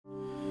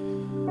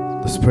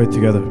Let's pray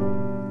together.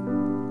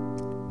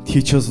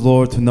 Teach us,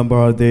 Lord, to number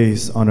our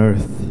days on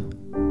earth.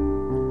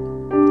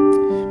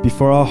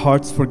 Before our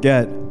hearts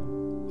forget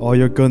all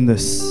your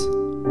goodness,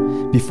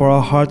 before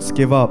our hearts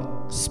give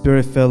up,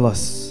 Spirit, fill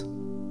us.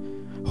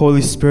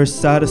 Holy Spirit,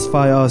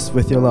 satisfy us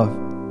with your love.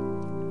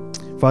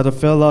 Father,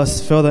 fill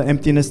the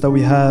emptiness that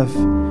we have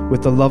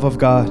with the love of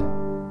God,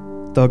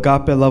 the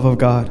agape love of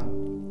God.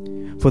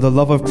 For the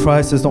love of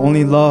Christ is the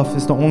only love,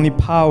 is the only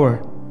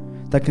power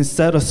that can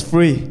set us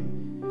free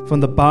from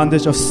the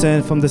bondage of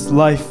sin, from this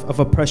life of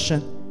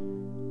oppression.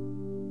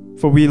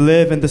 For we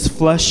live in this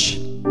flesh,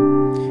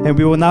 and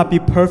we will not be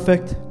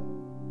perfect.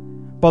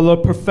 But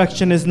Lord,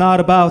 perfection is not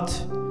about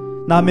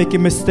not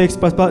making mistakes,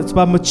 but it's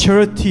about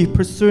maturity,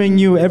 pursuing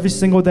you every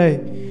single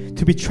day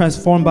to be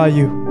transformed by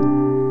you.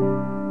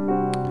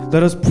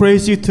 Let us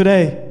praise you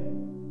today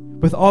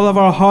with all of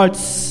our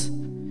hearts,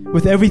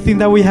 with everything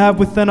that we have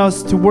within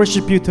us to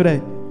worship you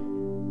today.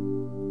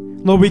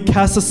 Lord, we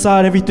cast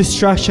aside every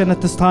distraction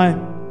at this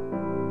time.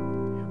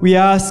 We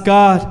ask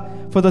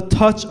God for the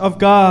touch of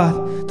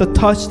God, the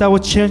touch that will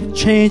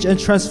change and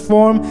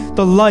transform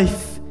the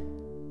life.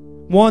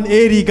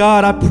 180,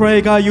 God, I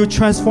pray, God, you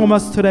transform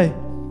us today.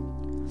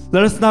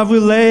 Let us not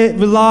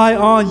rely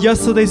on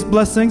yesterday's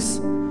blessings.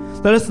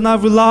 Let us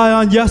not rely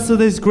on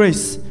yesterday's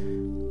grace.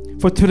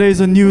 For today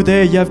is a new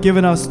day you have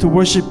given us to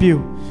worship you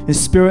in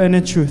spirit and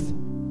in truth.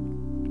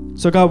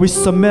 So God, we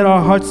submit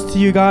our hearts to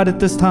you, God, at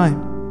this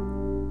time.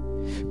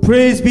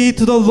 Praise be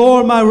to the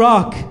Lord, my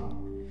rock,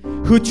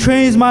 who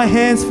trains my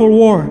hands for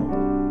war,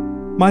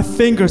 my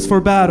fingers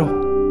for battle.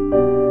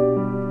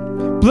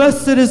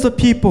 Blessed is the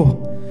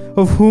people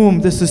of whom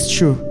this is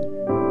true.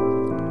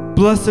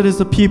 Blessed is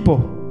the people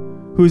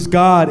whose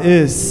God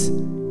is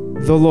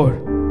the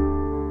Lord.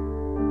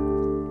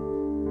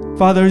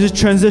 Father, as you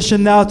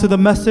transition now to the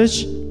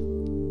message,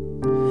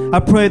 I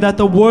pray that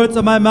the words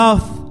of my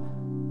mouth,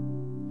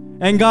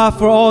 and God,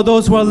 for all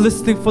those who are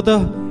listening, for the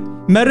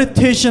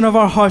meditation of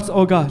our hearts,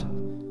 oh God,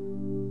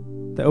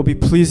 that will be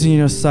pleasing in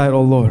your sight,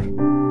 oh Lord,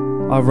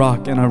 our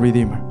rock and our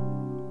Redeemer.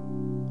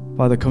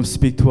 Father, come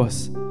speak to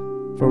us,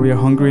 for we are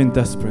hungry and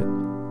desperate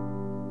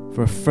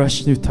for a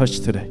fresh new touch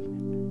today.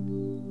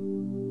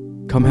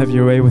 Come have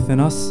your way within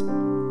us.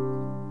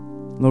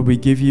 Lord, we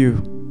give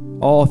you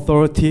all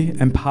authority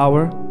and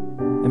power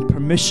and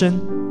permission,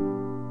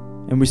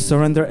 and we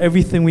surrender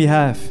everything we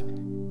have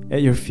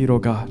at your feet, oh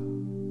God.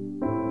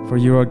 For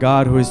you are a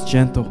God who is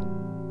gentle.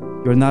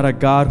 You're not a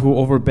God who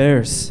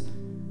overbears.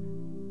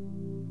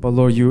 But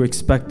Lord, you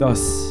expect us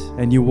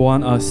and you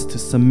want us to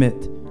submit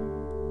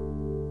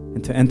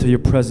and to enter your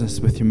presence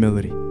with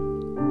humility.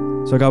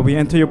 So God, we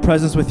enter your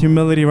presence with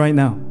humility right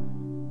now.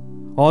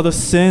 All the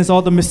sins,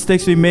 all the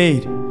mistakes we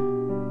made,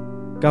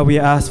 God, we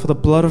ask for the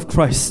blood of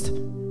Christ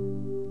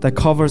that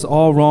covers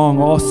all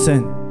wrong, all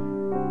sin,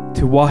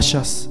 to wash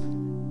us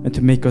and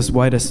to make us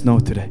white as snow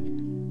today.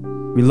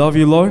 We love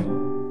you, Lord.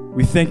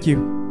 We thank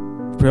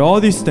you. We pray all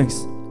these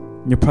things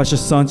in your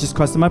precious Son, Jesus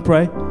Christ, and I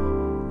pray.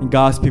 And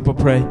God's people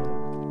pray.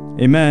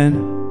 Amen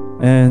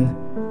and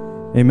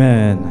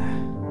amen.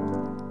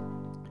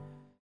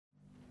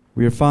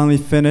 We are finally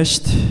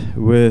finished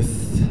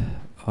with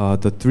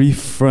the three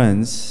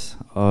friends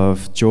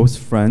of Job's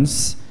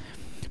friends,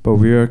 but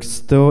we are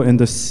still in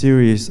the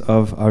series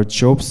of our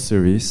Job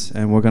series,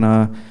 and we're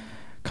gonna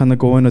kind of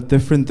go in a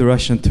different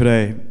direction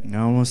today.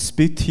 Now I want to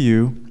speak to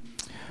you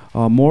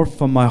more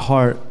from my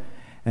heart,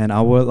 and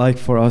I would like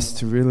for us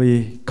to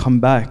really come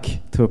back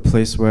to a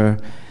place where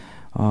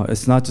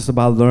it's not just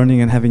about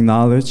learning and having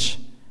knowledge,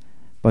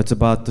 but it's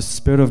about the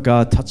Spirit of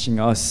God touching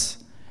us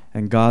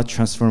and God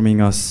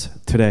transforming us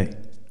today.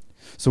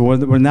 So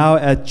we're now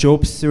at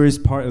Job series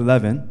part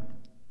 11.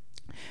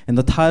 And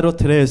the title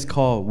today is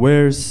called,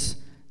 Where's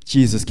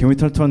Jesus? Can we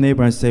turn to our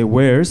neighbor and say,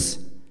 Where's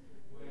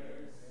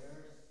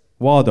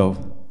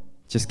Waldo?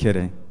 Just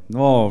kidding.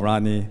 No,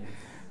 Ronnie.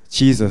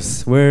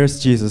 Jesus.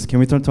 Where's Jesus? Can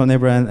we turn to our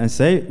neighbor and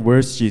say,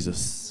 Where's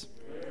Jesus?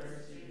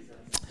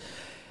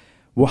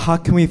 Well, how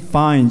can we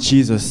find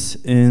Jesus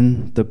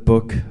in the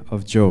book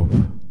of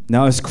Job?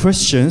 Now, as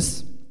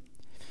Christians,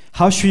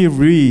 how should we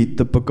read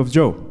the book of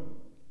Job?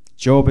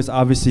 Job is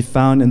obviously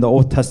found in the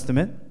Old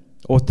Testament.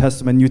 Old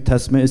Testament, New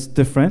Testament is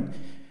different.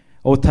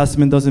 Old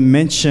Testament doesn't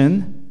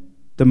mention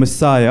the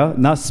Messiah.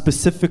 Not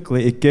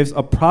specifically. It gives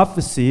a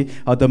prophecy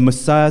of the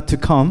Messiah to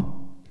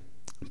come.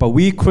 But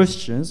we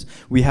Christians,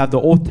 we have the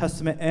Old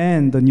Testament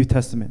and the New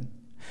Testament.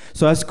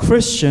 So as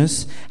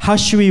Christians, how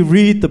should we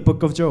read the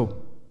book of Job?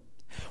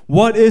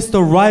 What is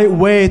the right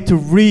way to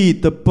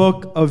read the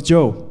book of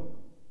Job?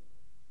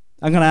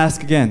 I'm going to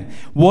ask again.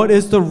 What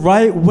is the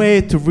right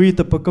way to read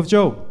the book of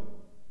Job?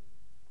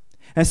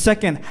 And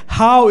second,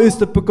 how is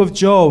the book of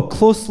Job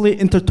closely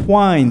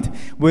intertwined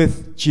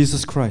with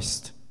Jesus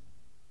Christ?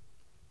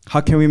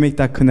 How can we make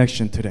that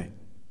connection today?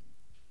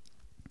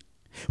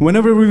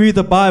 Whenever we read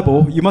the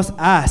Bible, you must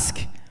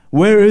ask,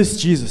 where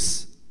is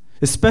Jesus?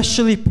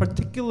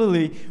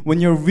 Particularly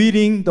when you're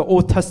reading the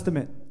Old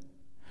Testament.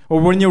 Or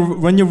when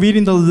you're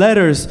reading the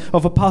letters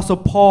of Apostle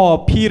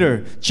Paul,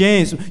 Peter,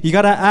 James, you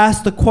got to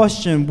ask the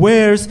question,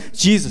 where's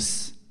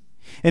Jesus?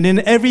 And in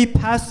every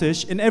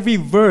passage, in every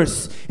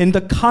verse, in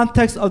the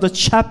context of the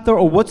chapter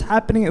or what's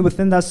happening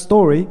within that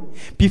story,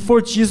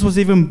 before Jesus was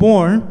even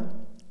born,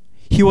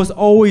 he was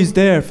always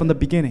there from the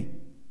beginning.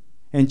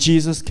 And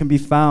Jesus can be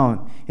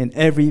found in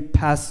every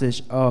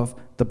passage of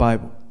the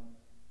Bible.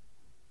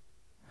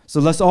 So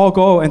let's all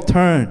go and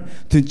turn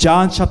to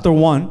John chapter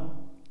 1.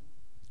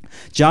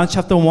 John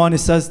chapter 1, it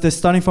says this,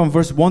 starting from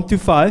verse 1 to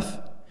 5.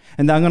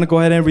 And then I'm going to go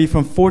ahead and read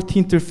from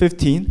 14 through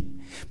 15.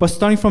 But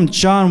starting from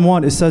John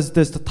 1, it says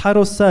this. The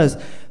title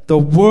says, "The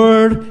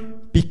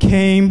Word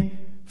became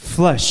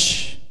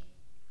flesh."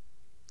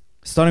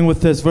 Starting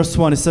with this, verse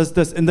 1, it says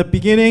this. "In the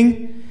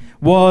beginning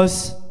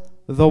was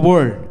the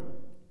Word.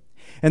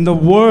 And the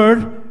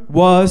Word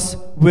was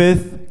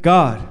with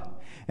God.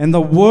 And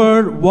the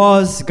Word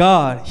was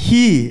God."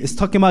 He is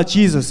talking about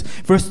Jesus.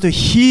 Verse 2,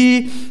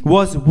 "He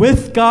was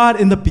with God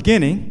in the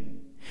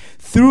beginning.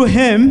 Through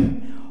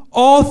Him,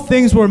 all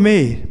things were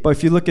made." But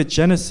if you look at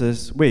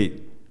Genesis,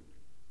 wait.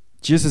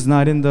 Jesus is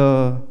not in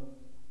the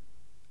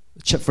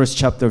first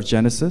chapter of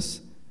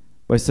Genesis.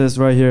 But it says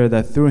right here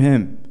that through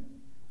Him,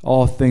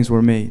 all things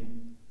were made.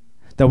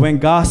 That when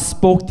God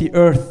spoke the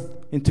earth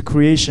into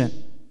creation,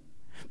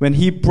 when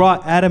He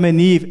brought Adam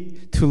and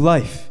Eve to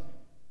life,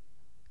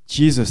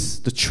 Jesus,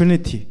 the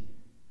Trinity,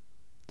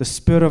 the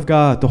Spirit of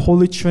God, the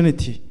Holy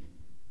Trinity,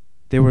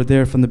 they were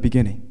there from the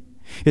beginning.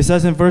 It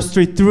says in verse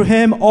 3, "Through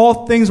Him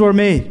all things were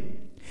made.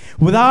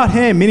 Without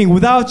Him," meaning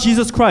without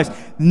Jesus Christ,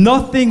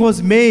 "nothing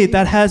was made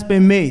that has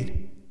been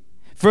made."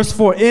 Verse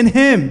 4, "In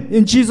Him,"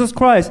 in Jesus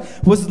Christ,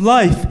 "was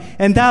life,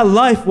 and that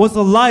life was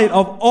the light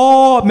of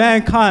all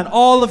mankind,"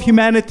 all of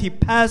humanity,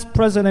 past,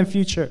 present, and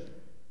future.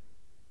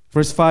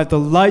 Verse 5, "The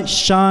light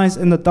shines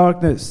in the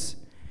darkness,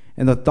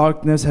 and the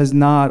darkness has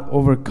not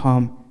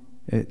overcome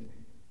it."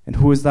 And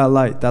who is that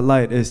light? That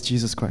light is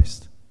Jesus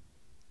Christ.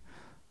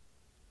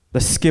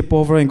 Let's skip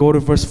over and go to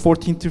verse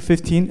 14 through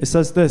 15. It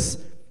says this,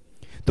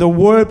 "The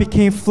Word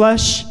became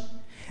flesh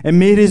and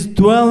made His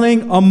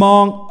dwelling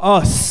among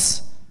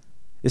us."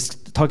 It's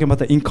talking about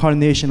the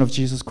incarnation of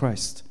Jesus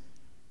Christ.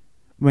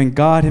 When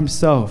God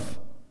Himself,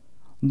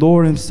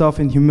 Lord Himself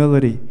in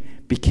humility,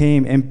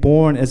 became and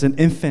born as an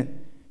infant,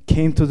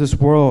 came to this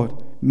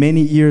world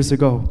many years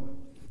ago.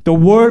 The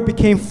Word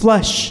became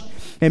flesh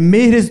and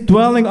made His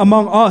dwelling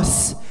among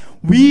us.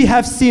 We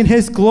have seen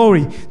His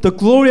glory, the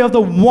glory of the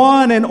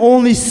one and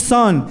only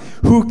Son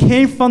who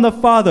came from the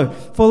Father,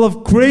 full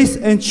of grace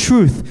and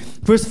truth.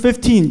 Verse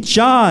 15,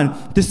 John,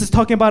 this is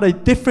talking about a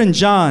different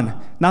John,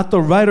 not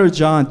the writer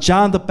John,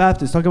 John the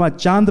Baptist, talking about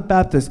John the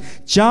Baptist.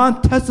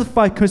 John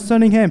testified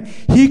concerning Him.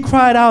 He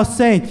cried out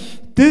saying,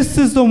 "This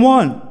is the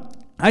one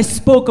I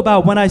spoke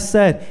about when I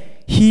said,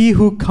 'He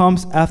who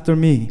comes after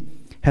me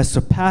has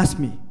surpassed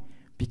me,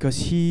 because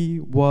He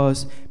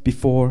was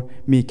before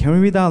me.'" Can we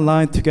read that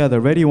line together?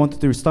 Ready? 1, 2,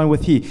 3. Starting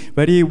with He.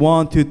 Ready?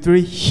 1, 2,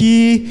 3.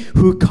 "He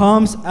who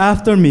comes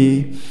after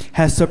me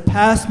has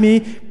surpassed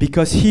me,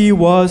 because He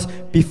was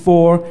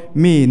before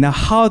me." Now,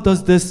 how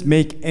does this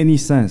make any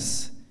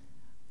sense?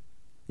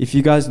 If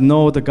you guys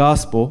know the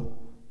gospel,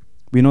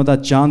 we know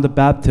that John the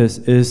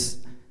Baptist is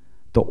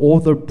the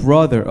older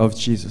brother of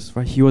Jesus,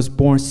 right? He was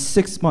born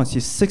 6 months.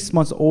 He's 6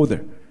 months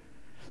older.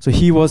 So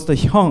he was the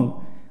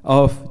young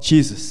of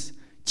Jesus.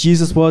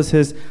 Jesus was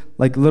his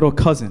little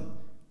cousin.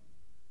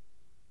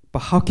 But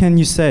how can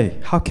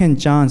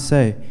John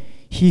say,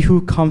 "He who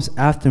comes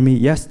after me"?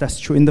 Yes, that's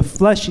true. In the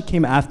flesh, He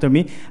came after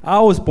me. I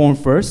was born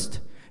first.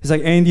 It's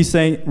like Andy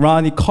saying,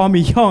 "Ronnie, call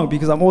me young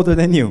because I'm older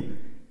than you.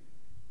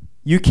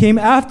 You came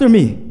after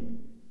me."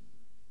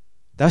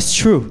 That's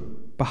true.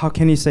 But how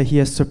can He say He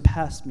has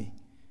surpassed me?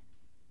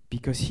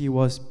 Because He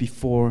was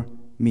before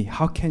me.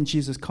 How can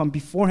Jesus come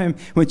before Him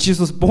when Jesus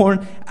was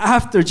born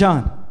after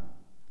John?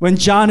 When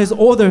John is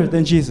older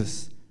than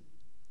Jesus?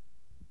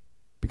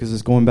 Because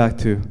it's going back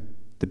to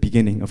the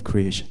beginning of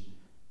creation.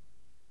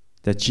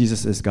 That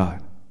Jesus is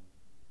God.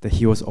 That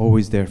He was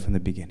always there from the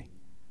beginning.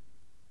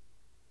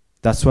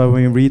 That's why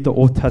when we read the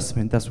Old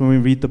Testament, that's when we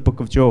read the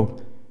book of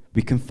Job,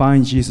 we can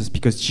find Jesus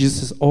because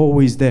Jesus is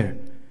always there.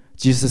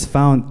 Jesus is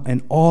found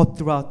and all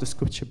throughout the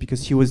scripture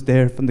because He was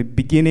there from the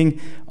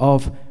beginning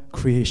of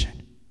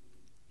creation.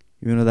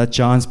 You know that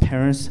John's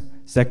parents,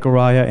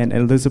 Zechariah and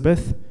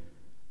Elizabeth,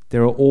 they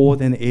were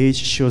old in age.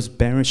 She was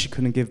barren. She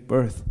couldn't give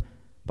birth.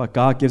 But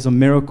God gives a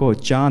miracle.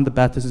 John the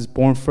Baptist is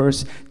born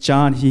first.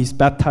 John, he's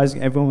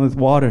baptizing everyone with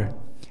water.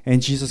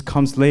 And Jesus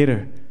comes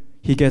later.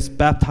 He gets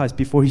baptized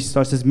before He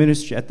starts His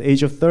ministry at the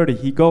age of 30.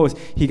 He goes,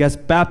 He gets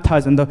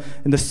baptized, and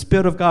the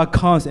Spirit of God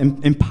comes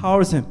and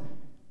empowers him.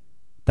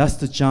 That's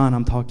the John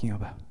I'm talking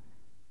about.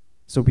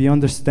 So we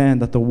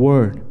understand that the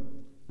Word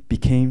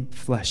became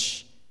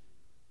flesh.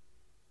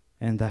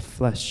 And that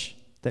flesh,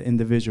 that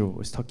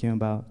individual, is talking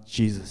about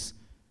Jesus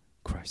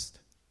Christ.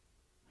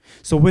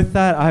 So with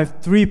that, I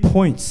have 3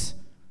 points.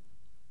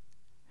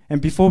 And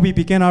before we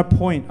begin our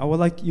point, I would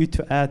like you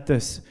to add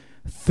this.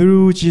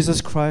 Through Jesus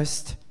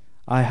Christ,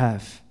 I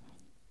have.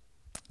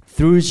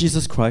 Through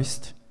Jesus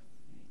Christ,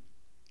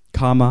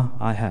 comma,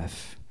 I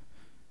have.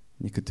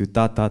 You could do ...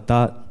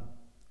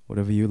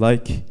 whatever you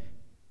like.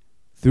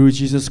 Through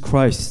Jesus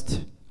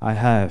Christ, I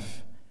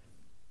have.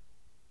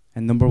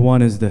 And number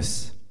one is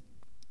this: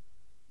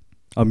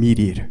 a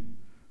mediator.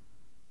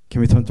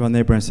 Can we turn to our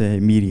neighbor and say,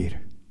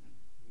 mediator?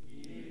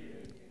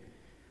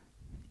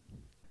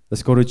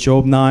 Let's go to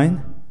Job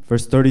 9,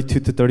 verse 32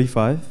 to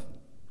 35.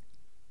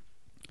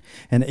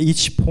 And at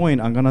each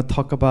point, I'm going to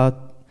talk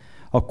about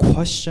a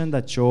question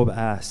that Job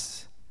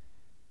asks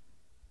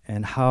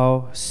and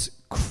how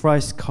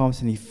Christ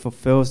comes and he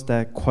fulfills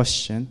that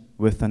question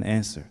with an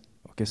answer.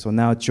 Okay, so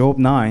now Job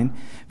 9,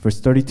 verse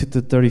 32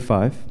 to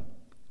 35.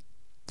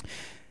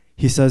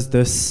 He says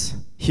this: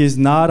 He is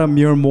not a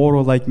mere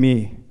mortal like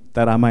me,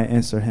 that I might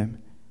answer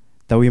him,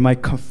 that we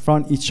might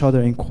confront each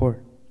other in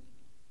court.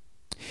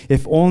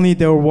 If only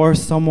there were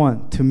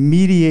someone to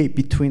mediate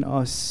between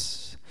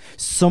us,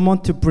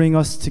 someone to bring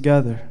us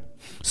together,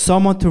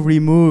 someone to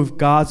remove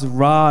God's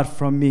rod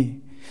from me,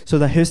 so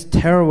that his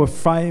terror will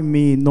frighten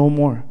me no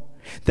more.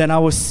 Then I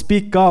will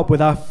speak up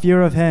without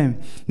fear of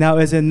him. Now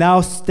as it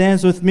now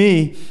stands with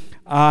me,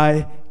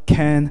 I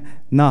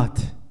cannot.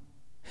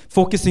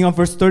 Focusing on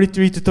verse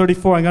 33 to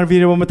 34, I'm going to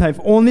read it one more time. If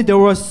only there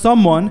was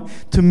someone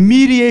to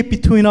mediate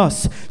between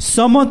us,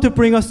 someone to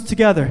bring us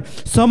together,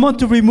 someone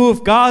to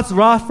remove God's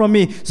wrath from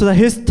me, so that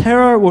his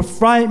terror will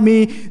frighten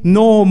me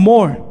no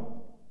more.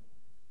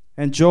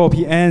 And Job,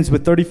 he ends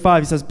with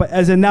 35. He says, but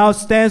as it now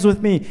stands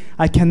with me,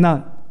 I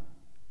cannot.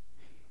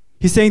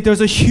 He's saying there's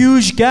a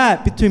huge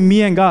gap between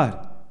me and God.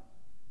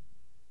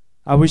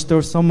 I wish there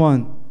was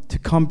someone to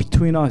come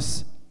between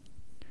us.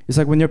 It's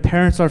like when your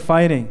parents are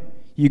fighting.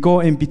 You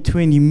go in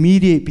between, you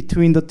mediate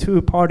between the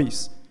two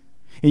parties.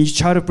 And you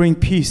try to bring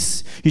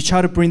peace. You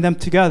try to bring them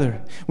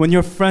together. When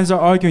your friends are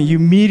arguing, you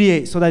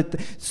mediate so that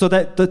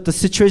the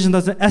situation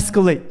doesn't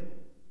escalate.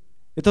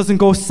 It doesn't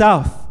go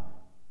south.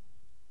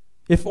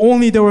 If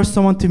only there was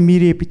someone to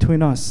mediate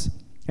between us.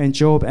 And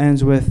Job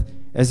ends with,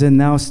 as it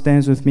now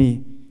stands with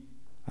me,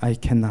 I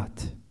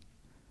cannot.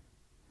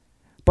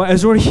 But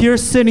as we're here,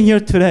 sitting here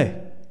today,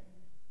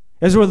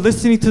 as we're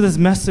listening to this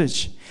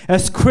message,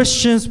 as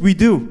Christians, we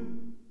do.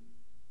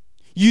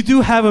 You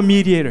do have a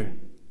mediator.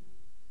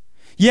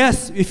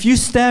 Yes, if you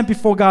stand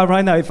before God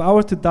right now, if I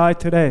were to die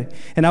today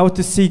and I were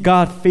to see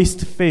God face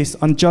to face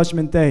on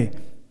Judgment Day,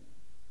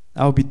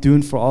 I would be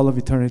doomed for all of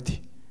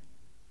eternity.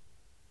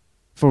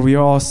 For we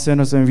are all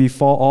sinners and we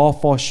all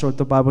fall short,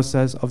 the Bible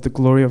says, of the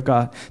glory of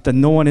God. That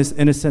no one is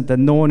innocent, that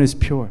no one is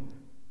pure.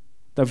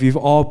 That we've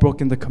all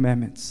broken the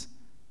commandments.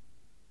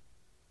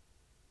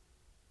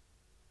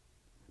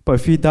 But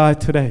if we die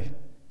today,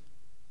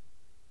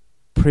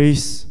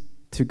 praise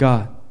to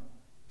God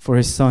for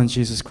his Son,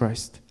 Jesus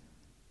Christ,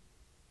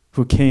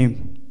 who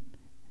came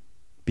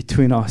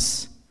between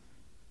us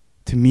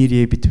to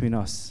mediate between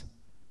us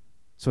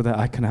so that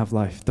I can have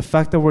life. The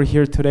fact that we're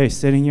here today,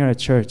 sitting here at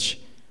church,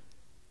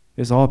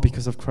 is all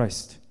because of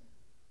Christ.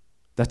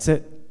 That's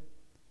it.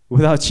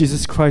 Without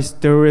Jesus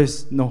Christ, there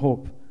is no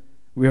hope.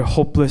 We are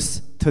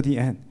hopeless to the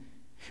end.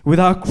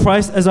 Without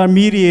Christ as our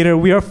mediator,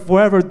 we are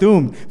forever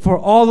doomed for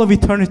all of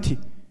eternity.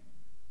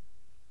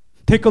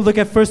 Take a look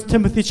at 1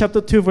 Timothy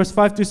chapter 2, verse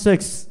 5 through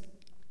 6.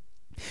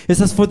 It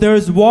says, for there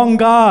is one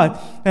God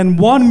and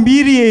one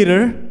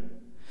mediator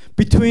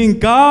between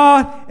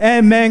God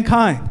and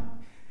mankind.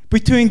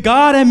 Between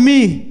God and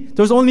me,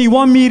 there's only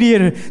one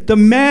mediator, the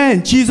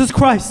man, Jesus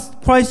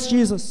Christ, Christ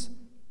Jesus.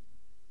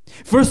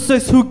 Verse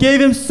 6, who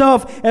gave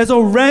himself as a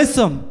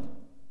ransom,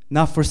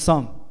 not for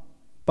some,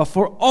 but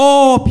for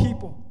all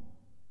people,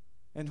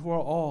 and who are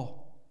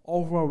all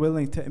who are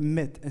willing to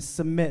admit and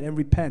submit and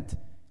repent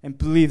and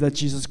believe that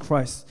Jesus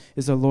Christ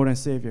is our Lord and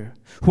Savior,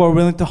 who are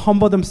willing to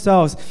humble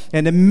themselves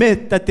and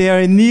admit that they are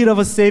in need of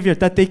a Savior,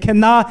 that they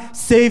cannot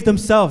save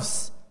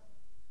themselves,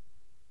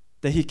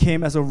 that he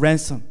came as a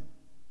ransom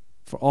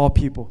for all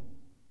people,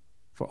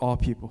 for all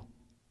people.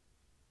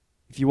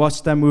 If you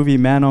watch that movie,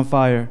 Man on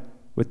Fire,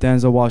 with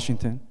Denzel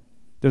Washington,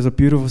 there's a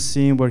beautiful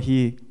scene where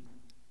he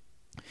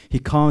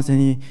comes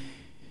and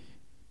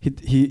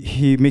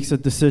he makes a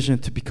decision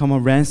to become a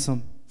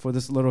ransom for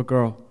this little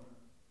girl.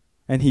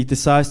 And he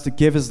decides to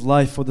give his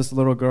life for this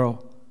little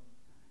girl.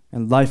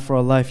 And life for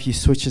a life, he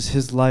switches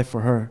his life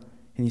for her.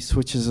 And he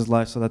switches his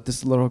life so that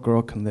this little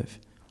girl can live.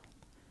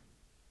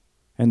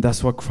 And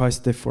that's what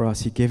Christ did for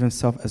us. He gave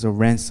himself as a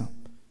ransom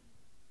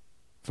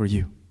for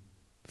you,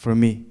 for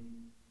me,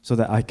 so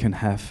that I can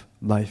have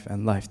life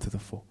and life to the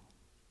full.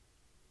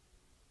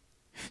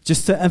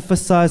 Just to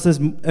emphasize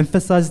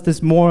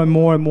this more and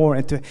more and more,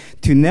 and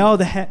to nail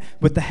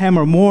with the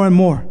hammer more and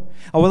more,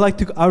 I would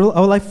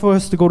like for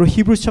us to go to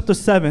Hebrews chapter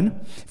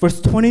 7,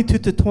 verse 22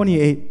 to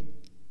 28.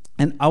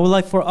 And I would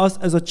like for us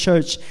as a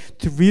church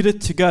to read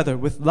it together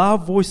with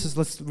loud voices.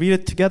 Let's read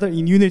it together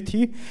in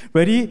unity.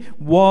 Ready?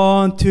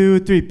 1, 2,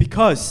 3.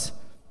 Because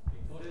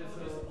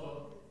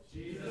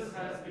Jesus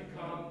has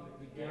become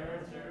the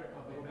guarantor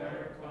of a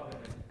better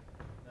covenant.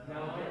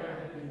 Now there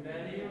have been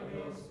many of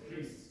those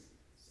priests,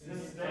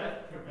 since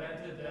death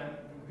prevented them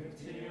from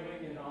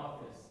continuing in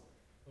office.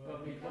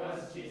 But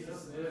because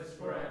Jesus lives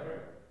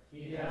forever,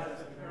 he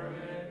has a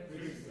permanent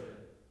priesthood.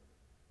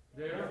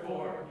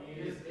 Therefore, he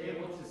is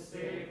able to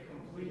save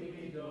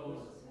completely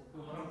those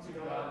who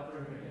out for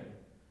him,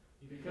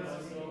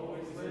 because he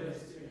always lives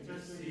to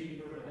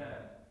intercede for them.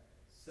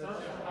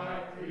 Such a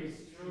high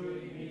priest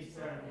truly meets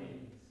our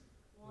needs,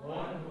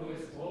 one who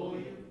is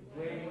holy,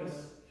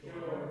 blameless,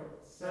 pure,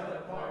 set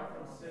apart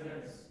from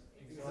sinners,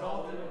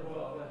 exalted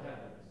above the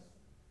heavens.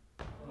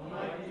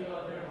 Unlike the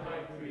other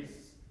high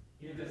priests,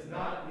 he does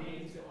not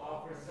need to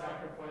offer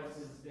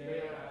sacrifices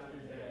day after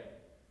day,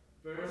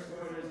 first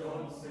for his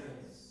own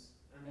sins,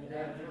 and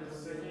then for the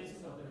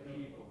sins of the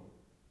people.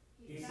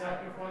 He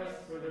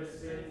sacrificed for their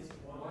sins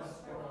once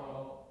for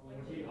all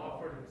when he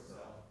offered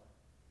himself.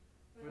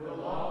 For the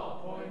law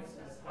appoints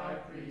as high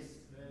priests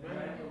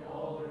men in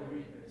all their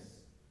weakness.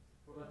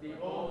 But the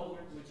oath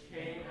which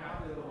came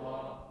after the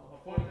law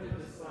appointed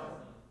the Son,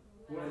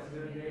 who has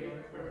been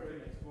made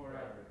perfect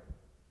forever.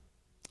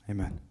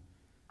 Amen.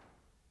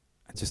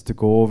 And just to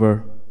go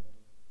over,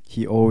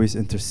 he always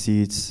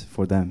intercedes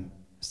for them.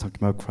 It's talking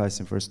about Christ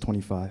in verse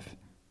 25.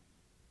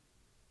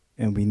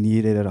 And we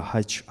needed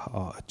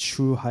a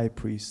true high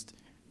priest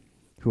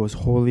who was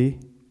holy,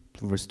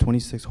 verse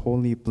 26,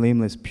 holy,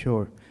 blameless,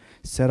 pure,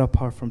 set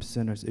apart from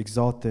sinners,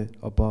 exalted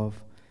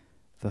above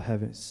the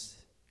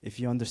heavens. If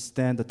you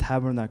understand the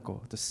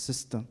tabernacle, the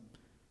system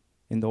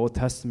in the Old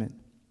Testament,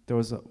 there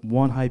was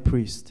one high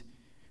priest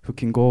who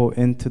can go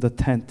into the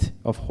tent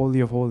of Holy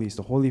of Holies,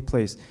 the holy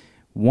place,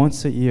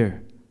 once a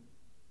year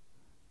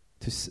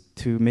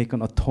to make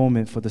an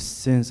atonement for the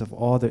sins of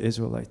all the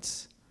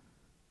Israelites.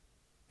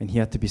 And he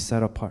had to be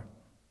set apart.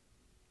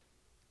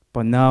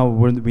 But now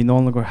we no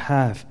longer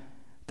have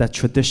that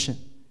tradition.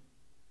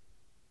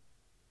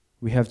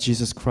 We have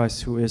Jesus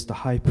Christ, who is the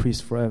high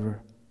priest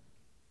forever.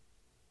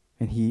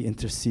 And he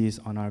intercedes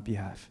on our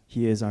behalf.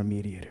 He is our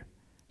mediator.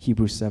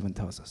 Hebrews 7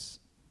 tells us.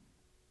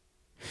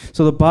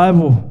 So the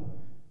Bible,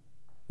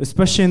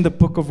 especially in the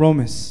book of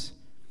Romans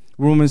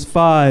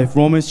 5,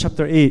 Romans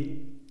chapter 8,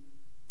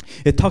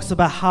 it talks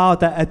about how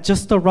that at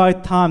just the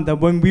right time, that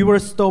when we were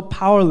still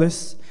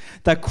powerless,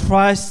 that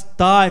Christ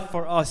died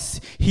for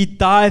us. He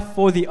died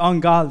for the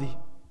ungodly.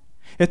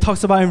 It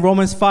talks about in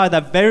Romans 5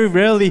 that very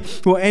rarely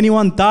will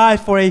anyone die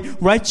for a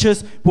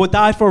righteous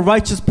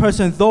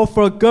person, though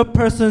for a good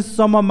person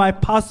someone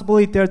might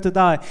possibly dare to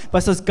die. But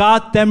it says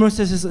God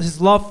demonstrates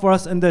his love for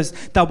us in this,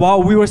 that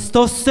while we were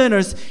still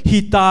sinners, he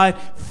died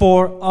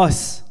for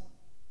us.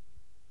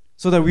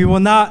 So that we will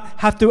not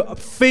have to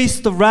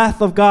face the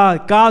wrath of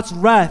God, God's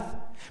wrath.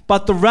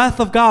 But the wrath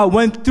of God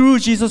went through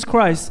Jesus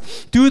Christ,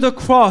 through the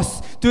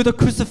cross, through the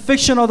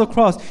crucifixion of the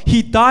cross.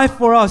 He died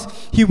for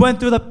us. He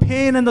went through the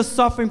pain and the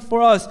suffering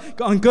for us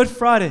on Good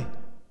Friday,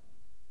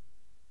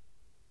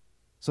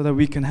 so that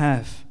we can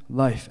have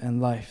life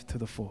and life to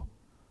the full.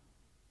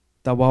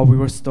 That while we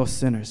were still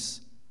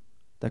sinners,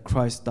 that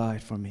Christ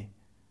died for me,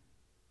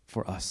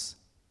 for us.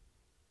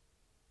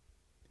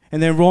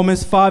 And then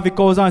Romans 5, it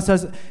goes on, it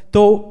says,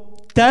 though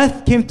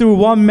death came through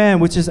one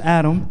man, which is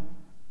Adam,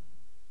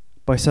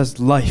 but it says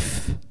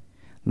life.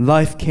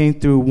 Life came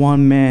through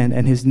one man,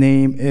 and his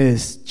name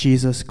is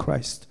Jesus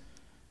Christ.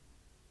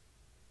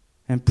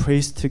 And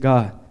praise to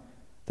God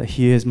that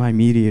he is my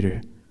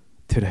mediator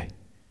today.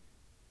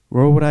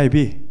 Where would I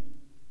be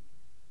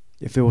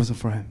if it wasn't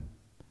for him?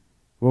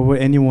 Where would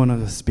any one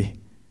of us be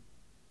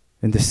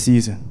in this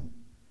season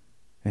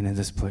and in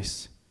this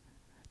place?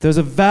 There's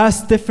a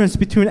vast difference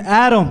between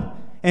Adam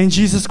and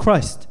Jesus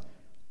Christ.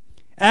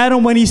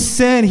 Adam, when he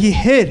sinned, he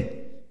hid.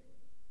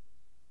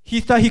 He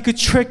thought he could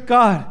trick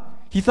God.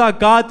 He thought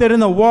God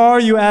didn't know, where are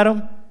you,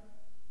 Adam?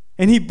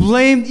 And he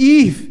blamed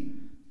Eve.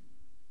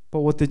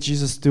 But what did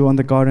Jesus do on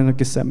the Garden of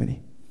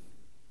Gethsemane?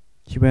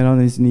 He went on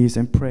his knees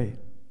and prayed.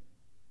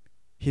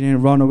 He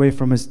didn't run away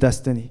from his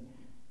destiny.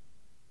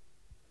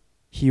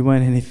 He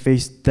went and he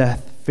faced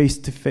death face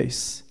to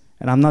face.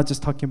 And I'm not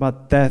just talking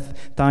about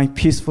death, dying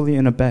peacefully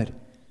in a bed.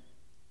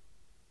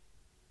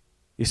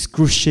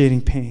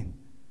 Excruciating pain.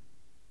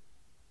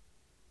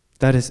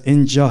 That is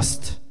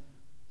unjust.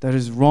 That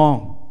is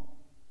wrong.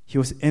 He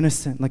was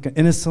innocent, like an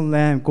innocent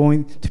lamb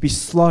going to be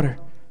slaughtered.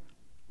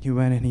 He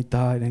went and he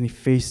died and he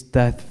faced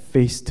death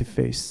face to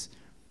face.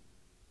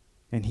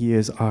 And he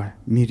is our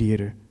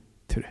mediator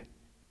today.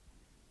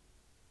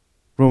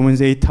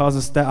 Romans 8 tells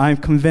us that I am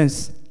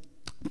convinced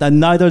that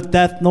neither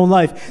death nor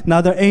life,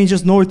 neither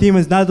angels nor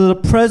demons, neither the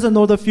present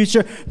nor the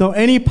future, nor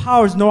any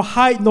powers, nor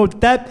height, nor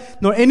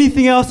depth, nor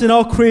anything else in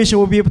all creation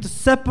will be able to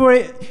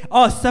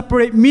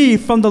separate me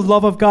from the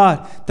love of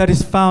God that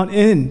is found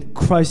in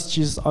Christ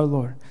Jesus our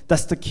Lord.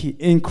 That's the key,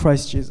 in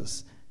Christ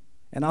Jesus.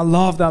 And I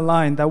love that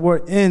line, that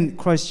we're in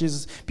Christ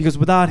Jesus, because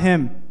without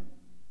him,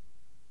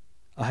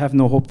 I have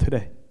no hope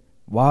today.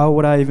 Why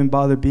would I even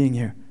bother being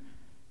here?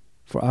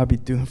 For I'll be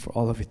doomed for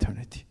all of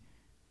eternity.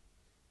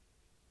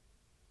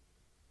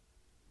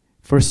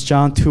 1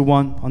 John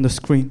 2:1 on the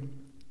screen.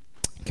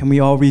 Can we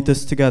all read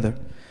this together?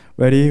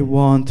 Ready?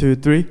 1, 2,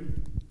 3.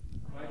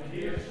 My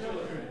dear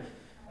children,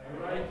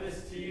 I write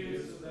this to you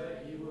so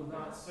that you will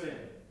not sin.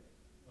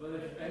 But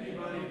if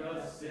anybody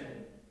does sin,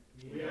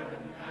 we have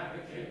an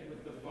advocate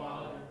with the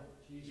Father,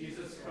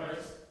 Jesus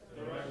Christ,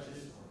 the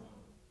righteous one.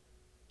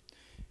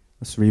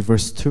 Let's read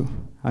verse 2.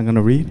 I'm going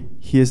to read.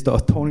 He is the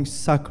atoning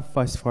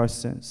sacrifice for our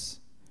sins.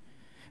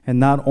 And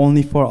not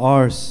only for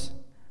ours,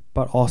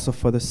 but also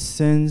for the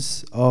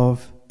sins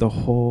of the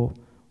whole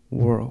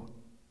world.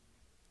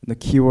 And the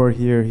key word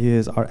here, he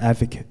is our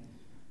advocate.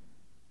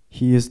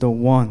 He is the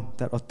one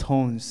that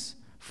atones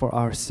for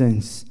our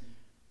sins.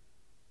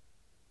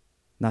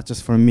 Not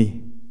just for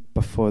me,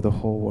 but for the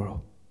whole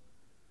world.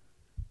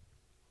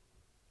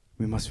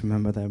 We must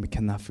remember that. We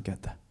cannot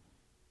forget that.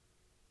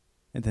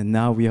 And then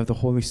now we have the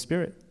Holy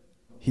Spirit.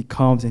 He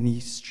comes and he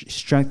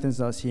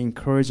strengthens us. He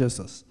encourages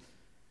us.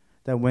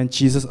 That when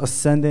Jesus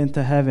ascended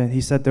into heaven,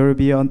 he said there will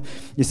be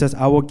he says,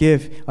 I will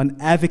give an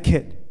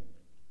advocate.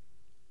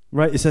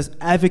 Right? It says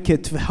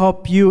advocate to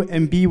help you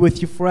and be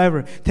with you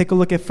forever. Take a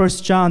look at 1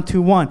 John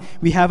 2:1.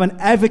 We have an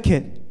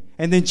advocate.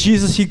 And then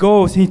Jesus, he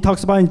goes and he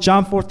talks about in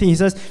John 14, he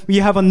says, we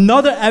have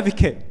another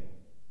advocate.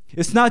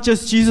 It's not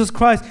just Jesus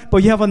Christ,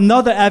 but you have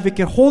another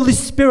advocate, Holy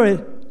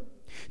Spirit,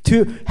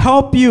 to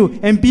help you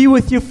and be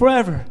with you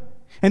forever.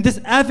 And this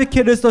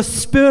advocate is the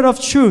Spirit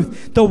of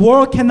truth. The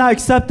world cannot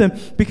accept him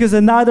because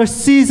it neither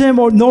sees him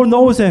nor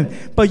knows him.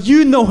 But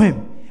you know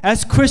him.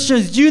 As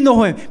Christians, you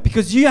know him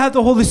because you have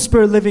the Holy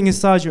Spirit living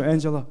inside you,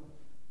 Angela.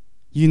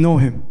 You know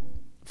him,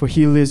 for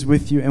he lives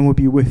with you and will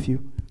be with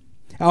you.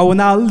 I will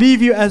not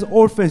leave you as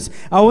orphans.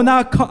 I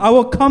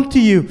will come to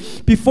you.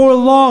 Before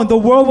long, the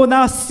world will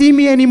not see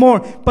me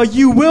anymore, but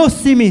you will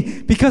see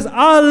me because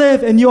I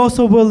live and you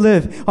also will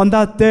live. On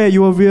that day,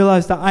 you will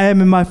realize that I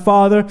am in my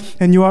Father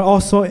and you are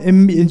also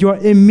in me, and you are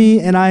in me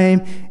and I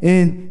am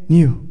in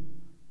you.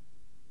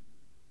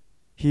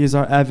 He is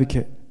our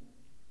advocate.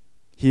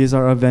 He is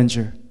our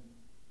avenger.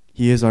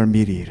 He is our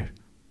mediator.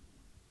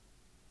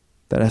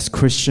 That as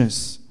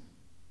Christians,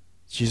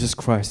 Jesus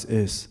Christ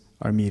is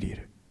our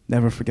mediator.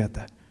 Never forget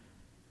that.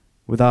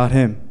 Without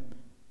him,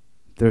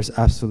 there's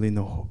absolutely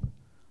no hope.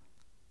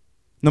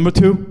 Number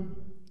 2,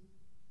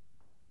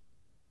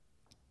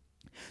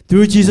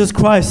 through Jesus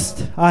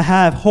Christ, I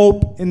have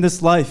hope in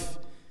this life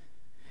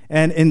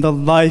and in the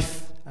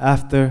life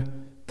after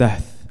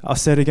death. I'll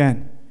say it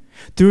again.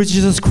 Through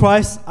Jesus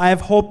Christ, I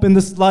have hope in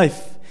this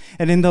life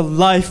and in the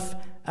life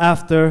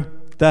after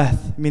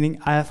death.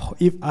 Meaning I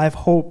have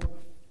hope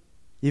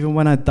even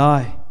when I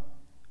die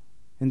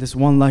in this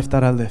one life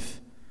that I live.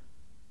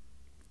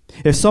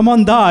 If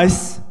someone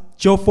dies,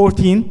 Job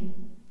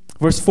 14,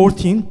 verse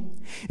 14,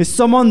 if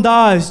someone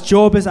dies,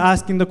 Job is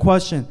asking the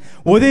question,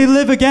 will they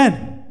live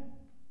again?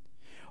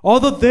 All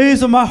the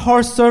days of my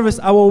heart's service,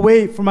 I will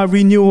wait for my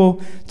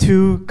renewal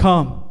to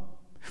come.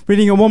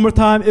 Reading it one more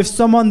time. If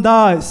someone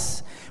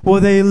dies,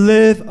 will they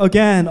live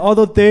again? All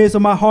the days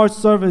of my heart's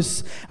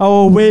service, I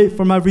will wait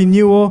for my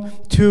renewal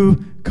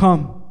to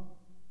come.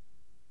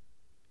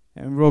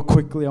 And real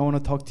quickly, I want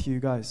to talk to you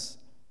guys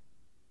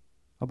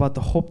about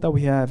the hope that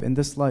we have in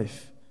this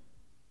life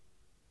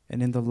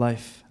and in the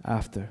life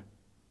after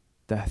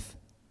death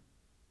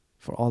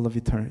for all of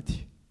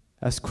eternity.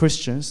 As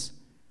Christians,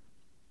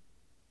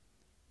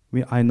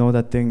 I know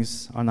that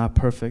things are not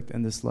perfect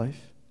in this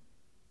life.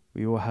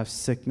 We will have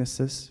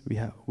sicknesses.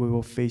 We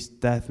will face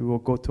death. We will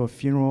go to a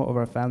funeral of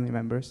our family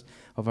members,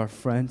 of our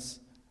friends,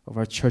 of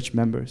our church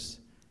members.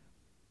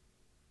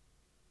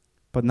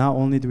 But not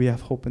only do we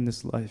have hope in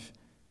this life,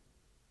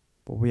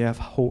 but we have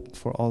hope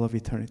for all of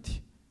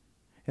eternity.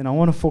 And I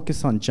want to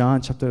focus on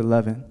John chapter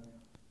 11.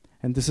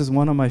 And this is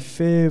one of my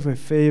favorite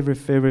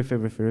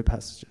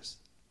passages.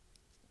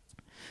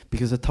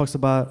 Because it talks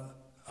about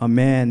a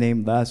man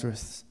named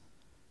Lazarus.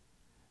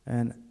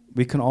 And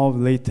we can all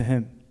relate to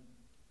him.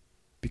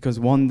 Because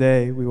one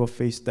day we will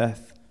face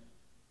death.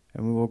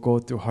 And we will go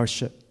through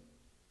hardship.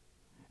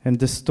 And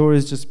this story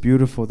is just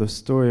beautiful. The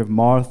story of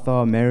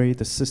Martha, Mary,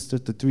 the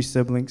sisters, the 3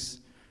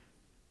 siblings.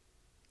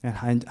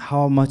 And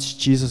how much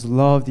Jesus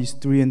loved these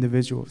 3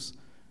 individuals.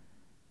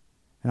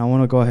 And I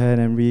want to go ahead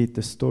and read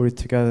the story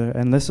together.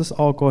 And let's just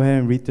all go ahead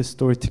and read this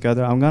story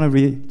together. I'm going to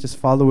read, just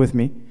follow with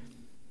me.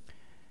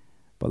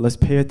 But let's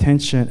pay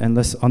attention and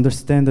let's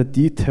understand the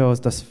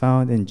details that's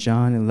found in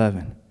John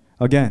 11.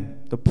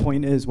 Again, the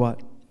point is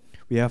what?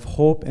 We have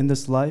hope in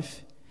this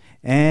life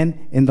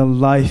and in the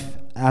life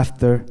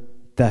after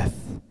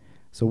death.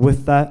 So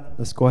with that,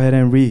 let's go ahead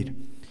and read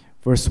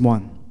verse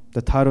 1.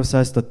 The title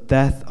says, The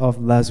Death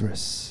of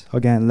Lazarus.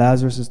 Again,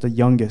 Lazarus is the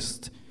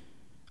youngest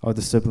of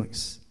the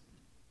siblings.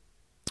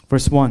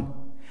 Verse 1.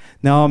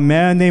 Now a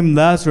man named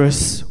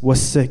Lazarus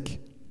was sick.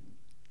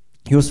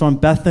 He was from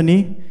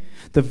Bethany,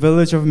 the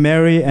village of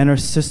Mary and her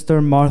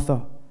sister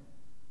Martha.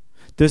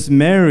 This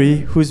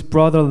Mary, whose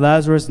brother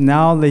Lazarus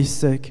now lay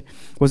sick,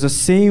 was the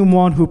same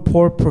one who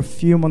poured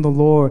perfume on the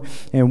Lord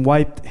and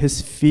wiped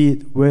his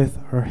feet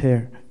with her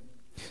hair.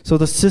 So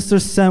the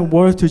sisters sent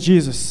word to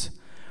Jesus,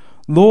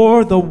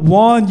 Lord, the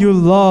one you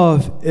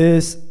love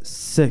is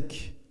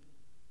sick.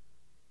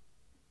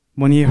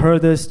 When he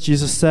heard this,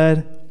 Jesus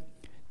said,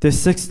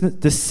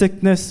 This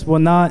sickness will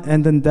not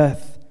end in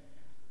death.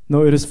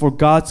 No, it is for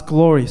God's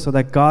glory, so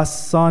that God's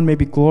Son may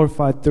be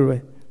glorified through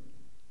it.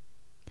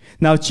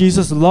 Now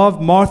Jesus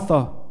loved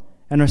Martha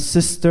and her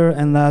sister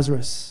and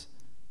Lazarus.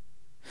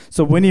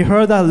 So when he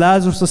heard that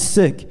Lazarus was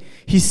sick,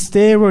 he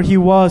stayed where he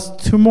was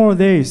 2 more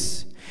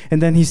days.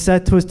 And then he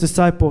said to his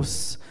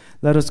disciples,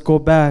 let us go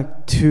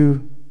back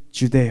to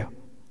Judea.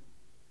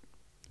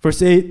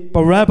 Verse 8,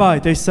 but Rabbi,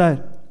 they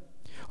said,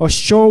 a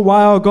short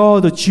while ago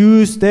the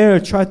Jews there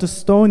tried to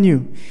stone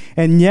you,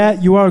 and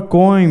yet you are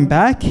going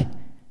back?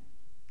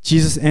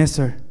 Jesus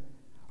answered,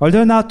 are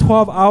there not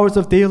 12 hours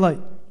of daylight?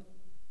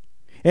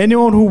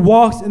 Anyone who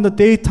walks in the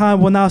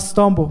daytime will not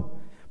stumble,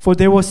 for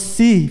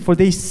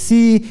they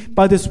see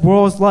by this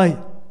world's light.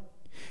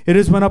 It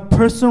is when a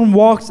person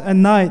walks at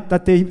night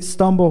that they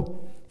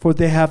stumble, for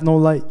they have no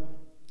light.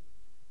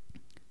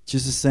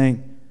 Jesus is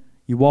saying,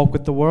 you walk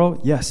with the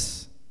world?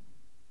 Yes.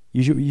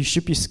 You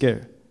should be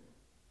scared.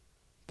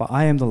 But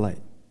I am the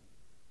light.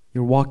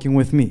 You're walking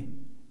with me.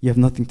 You have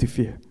nothing to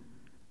fear.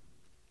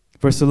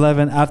 Verse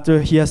 11,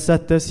 after he had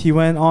said this, he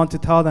went on to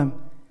tell them,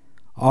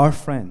 our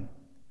friend,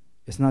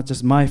 it's not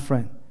just my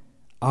friend,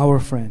 our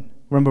friend.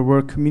 Remember, we're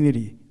a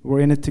community.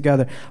 We're in it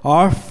together.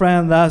 Our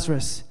friend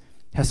Lazarus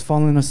has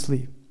fallen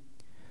asleep,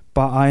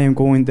 but I am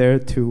going there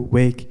to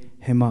wake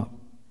him up.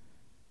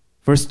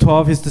 Verse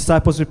 12, his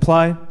disciples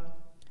replied,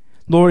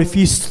 Lord, if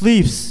he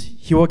sleeps,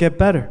 he will get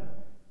better.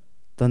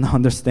 They're not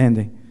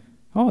understanding.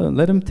 Oh,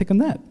 let him take a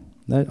nap.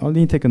 Let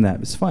him take a nap.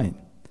 It's fine.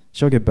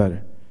 She'll get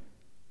better.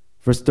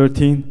 Verse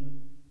 13,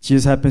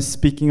 Jesus had been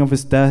speaking of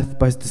his death,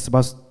 but his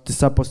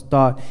disciples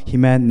thought he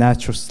meant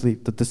natural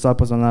sleep. The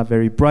disciples are not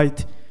very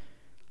bright.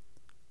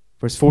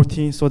 Verse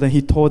 14, so then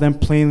he told them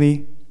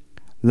plainly,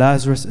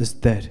 Lazarus is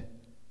dead.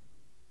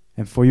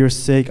 And for your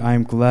sake, I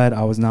am glad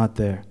I was not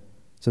there,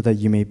 so that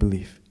you may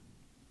believe.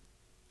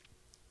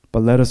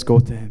 But let us go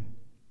to him.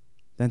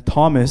 Then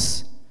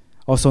Thomas,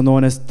 also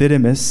known as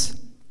Didymus,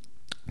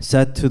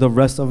 said to the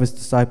rest of his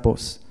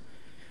disciples,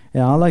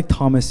 and I like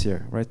Thomas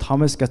here, right?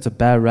 Thomas gets a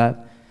bad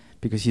rap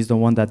because he's the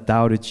one that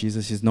doubted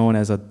Jesus. He's known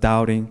as a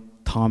doubting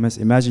Thomas.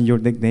 Imagine your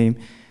nickname,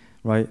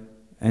 right?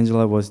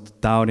 Angela was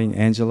doubting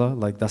Angela.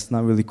 Like, that's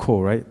not really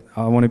cool, right?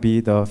 I want to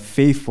be the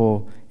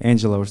faithful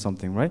Angela or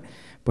something, right?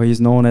 But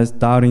he's known as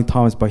doubting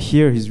Thomas. But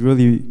here, he's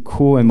really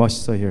cool and much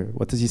so here.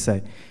 What does he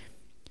say?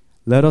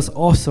 Let us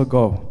also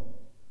go,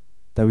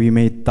 that we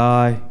may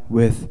die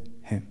with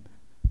him.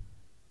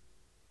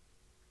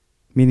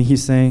 Meaning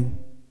he's saying,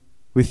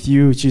 with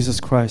you, Jesus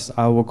Christ,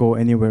 I will go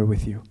anywhere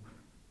with you.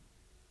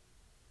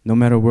 No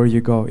matter where you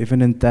go,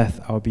 even in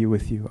death, I'll be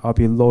with you. I'll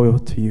be loyal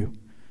to you.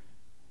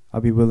 I'll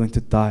be willing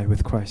to die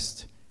with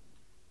Christ.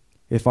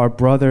 If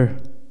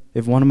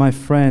one of my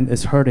friends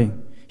is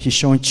hurting, he's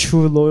showing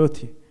true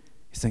loyalty.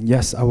 He's saying,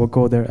 yes, I will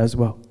go there as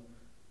well.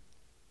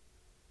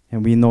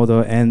 And we know the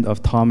end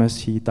of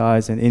Thomas. He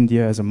dies in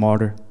India as a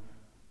martyr.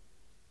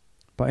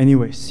 But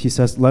anyways, he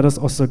says, let us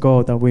also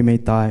go that we may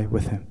die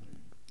with him.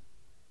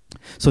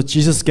 So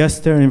Jesus gets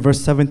there in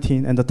verse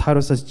 17, and the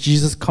title says,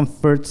 Jesus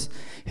comforts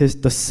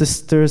the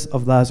sisters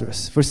of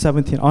Lazarus. Verse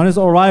 17, on his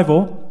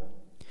arrival,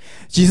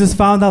 Jesus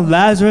found that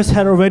Lazarus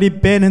had already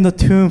been in the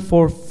tomb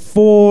for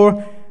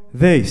 4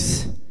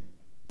 days.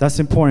 That's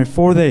important,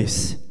 4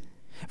 days.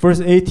 Verse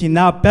 18,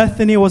 now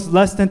Bethany was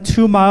less than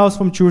 2 miles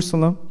from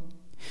Jerusalem,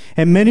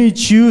 and many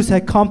Jews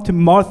had come to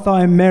Martha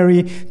and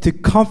Mary to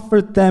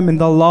comfort them in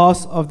the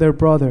loss of their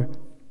brother.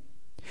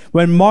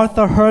 When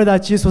Martha heard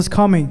that Jesus was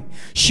coming,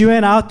 she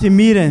went out to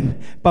meet him,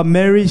 but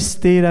Mary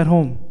stayed at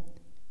home.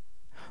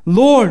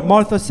 Lord,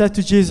 Martha said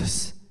to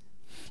Jesus,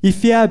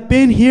 if you had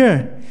been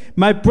here,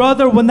 my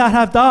brother would not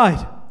have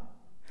died.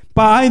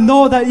 But I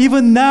know that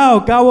even now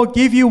God will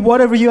give you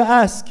whatever you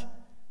ask.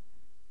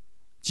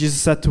 Jesus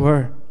said to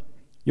her,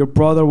 your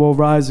brother will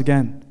rise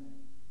again.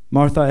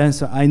 Martha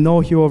answered, I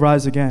know he will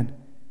rise again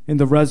in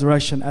the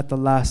resurrection at the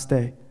last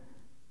day.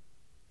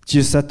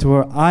 Jesus said to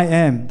her, I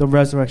am the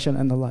resurrection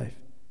and the life.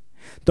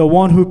 The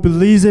one who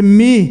believes in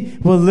me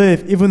will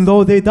live even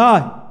though they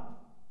die.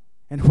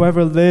 And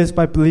whoever lives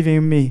by believing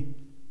in me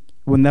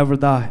will never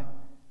die.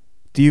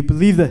 Do you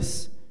believe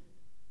this?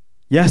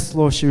 Yes,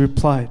 Lord, she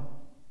replied.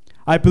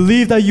 I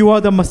believe that you are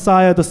the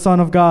Messiah, the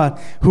Son of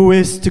God, who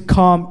is to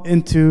come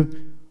into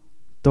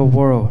the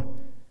world.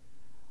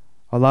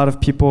 A lot of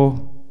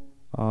people,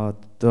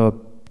 the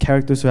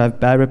characters who have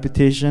bad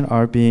reputation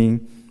are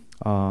being,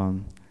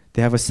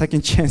 they have a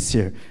second chance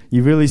here.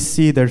 You really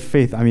see their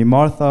faith. I mean,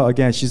 Martha,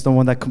 again, she's the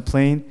one that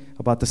complained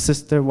about the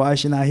sister. Why is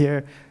she not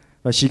here?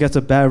 But she gets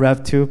a bad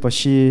rap too, but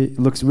she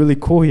looks really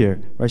cool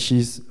here, right?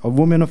 She's a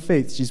woman of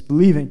faith. She's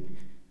believing.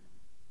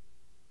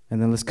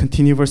 And then let's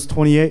continue verse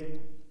 28.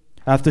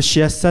 After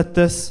she had said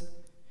this,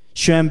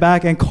 she went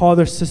back and called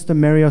her sister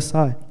Mary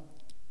aside.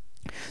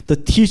 The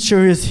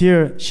teacher is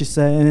here, she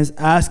said, and is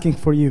asking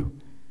for you.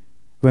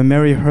 When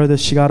Mary heard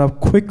this, she got up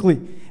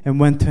quickly and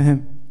went to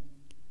him.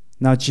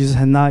 Now Jesus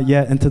had not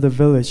yet entered the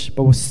village,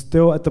 but was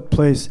still at the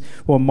place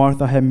where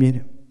Martha had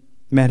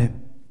met him.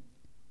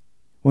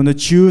 When the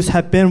Jews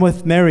had been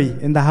with Mary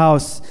in the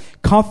house,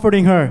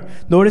 comforting her,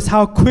 notice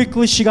how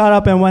quickly she got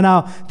up and went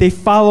out. They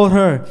followed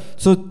her.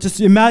 So just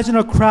imagine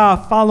a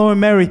crowd following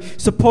Mary,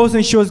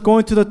 supposing she was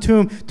going to the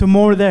tomb to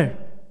mourn there.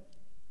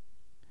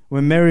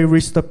 When Mary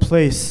reached the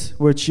place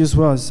where Jesus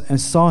was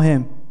and saw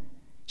him,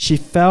 She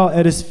fell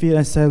at his feet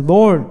and said,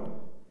 Lord,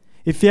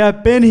 if you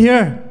had been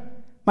here,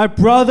 my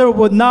brother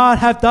would not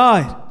have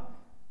died.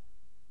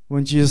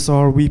 When Jesus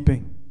saw her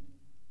weeping,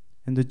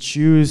 and the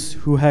Jews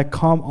who had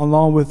come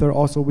along with her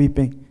also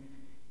weeping,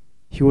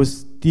 he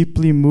was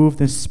deeply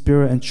moved in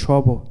spirit and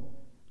troubled.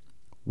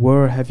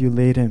 Where have you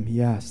laid him?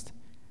 He asked.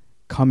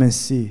 Come and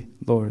see,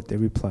 Lord, they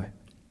replied.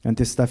 And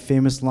this is that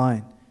famous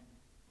line,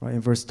 right?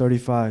 In verse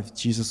 35,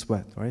 Jesus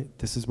wept, right?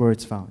 This is where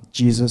it's found.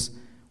 Jesus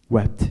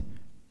wept.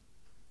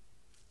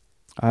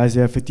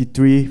 Isaiah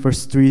 53,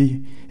 verse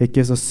 3, it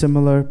gives a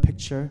similar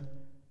picture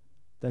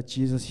that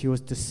Jesus, he was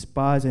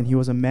despised and he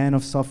was a man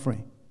of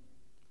suffering,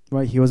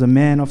 right? He was a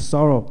man of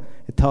sorrow,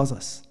 it tells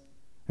us.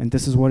 And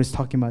this is what it's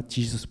talking about.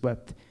 Jesus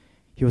wept.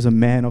 He was a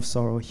man of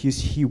sorrow.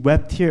 He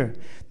wept here,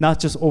 not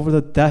just over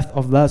the death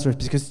of Lazarus,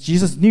 because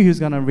Jesus knew he was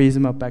going to raise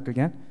him up back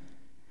again.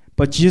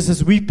 But Jesus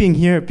is weeping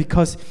here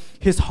because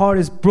his heart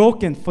is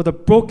broken for the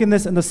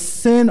brokenness and the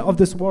sin of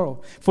this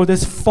world, for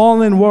this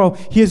fallen world.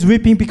 He is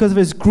weeping because of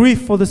his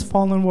grief for this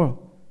fallen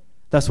world.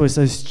 That's why it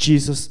says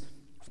Jesus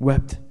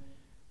wept.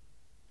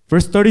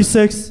 Verse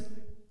 36,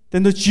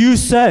 then the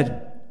Jews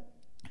said,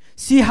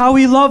 see how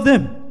he loved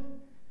him.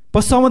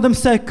 But some of them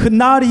said, could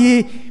not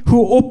he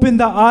who opened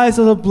the eyes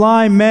of the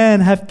blind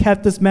man have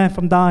kept this man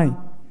from dying?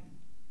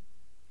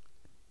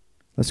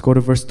 Let's go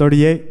to verse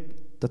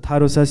 38. The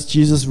title says,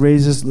 Jesus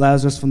raises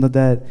Lazarus from the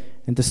dead.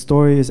 And the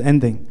story is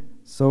ending.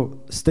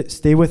 So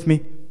stay with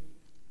me.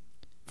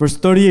 Verse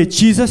 38,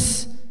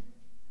 Jesus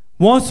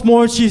once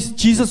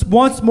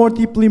more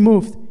deeply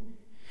moved,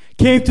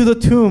 came to the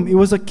tomb. It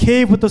was a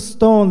cave with a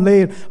stone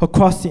laid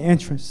across the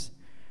entrance.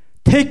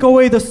 Take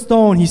away the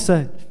stone, he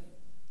said.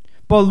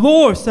 But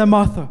Lord, said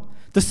Martha,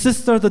 the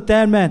sister of the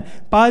dead man,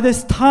 by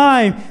this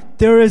time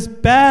there is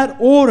bad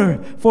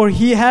odor, for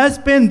he has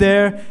been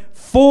there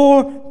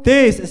 4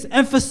 days. It's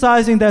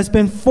emphasizing that it's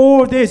been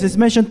 4 days. It's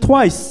mentioned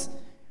twice.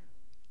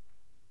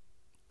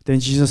 Then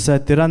Jesus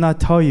said, did I not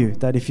tell you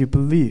that if you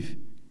believe,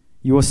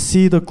 you will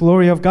see the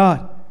glory of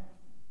God?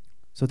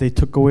 So they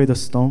took away the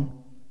stone.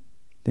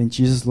 Then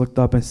Jesus looked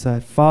up and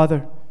said,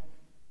 Father,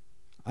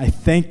 I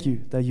thank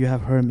you that you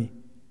have heard me.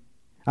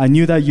 I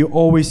knew that you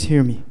always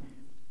hear me.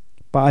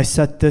 But I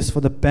said this for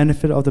the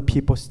benefit of the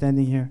people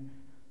standing here,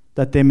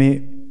 that they may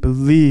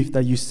believe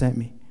that you sent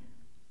me.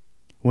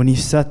 When he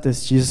said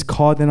this, Jesus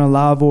called in a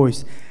loud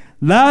voice,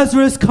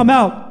 Lazarus, come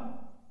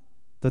out!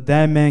 The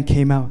dead man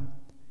came out,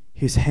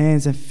 his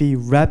hands and feet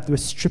wrapped with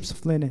strips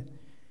of linen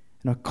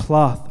and a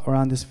cloth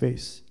around his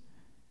face.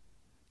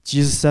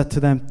 Jesus said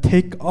to them,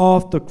 take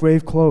off the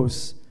grave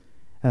clothes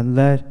and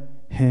let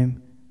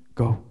him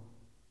go.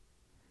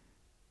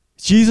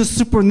 Jesus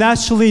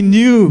supernaturally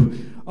knew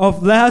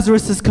of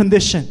Lazarus'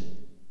 condition,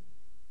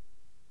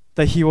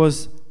 that he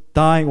was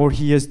dying or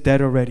he is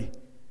dead already.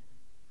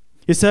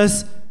 It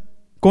says,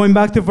 going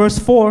back to verse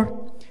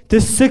 4,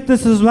 this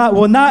sickness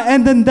will not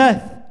end in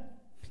death.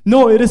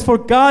 No, it is for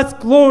God's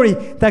glory,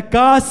 that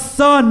God's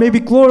Son may be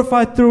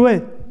glorified through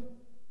it.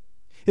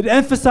 It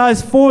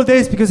emphasized 4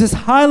 days because it's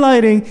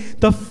highlighting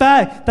the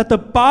fact that the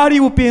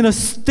body will be in a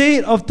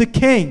state of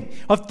decaying,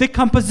 of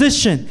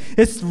decomposition.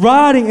 It's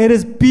rotting. It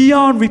is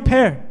beyond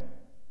repair.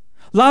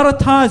 A lot of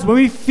times when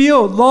we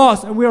feel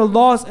lost and we are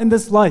lost in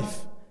this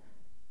life,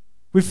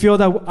 we feel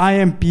that I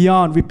am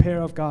beyond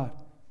repair of God.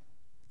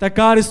 That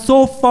God is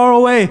so far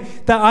away,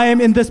 that I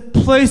am in this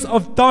place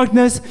of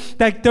darkness,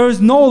 that there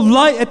is no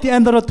light at the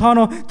end of the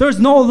tunnel. There's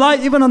no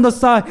light even on the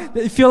side.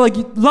 That you feel like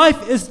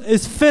life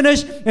is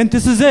finished and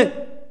this is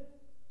it.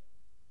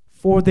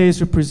 4 days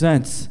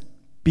represents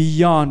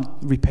beyond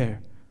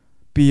repair,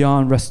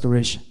 beyond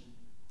restoration.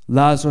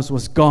 Lazarus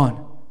was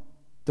gone.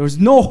 There was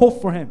no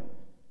hope for him.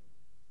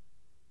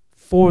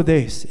 4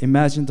 days.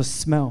 Imagine the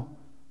smell.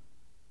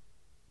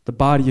 The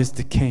body is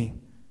decaying.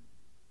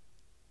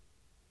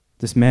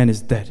 This man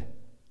is dead.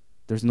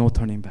 There's no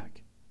turning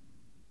back.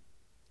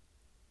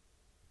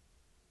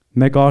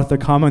 MacArthur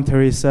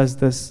commentary says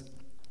this: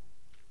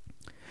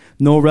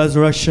 no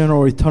resurrection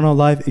or eternal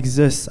life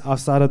exists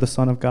outside of the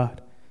Son of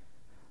God.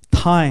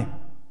 Time,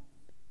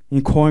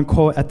 in quote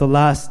unquote, at the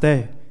last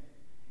day,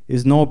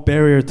 is no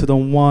barrier to the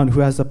one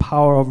who has the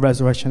power of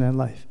resurrection and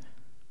life.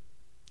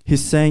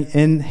 He's saying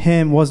in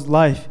him was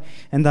life,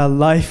 and that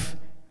life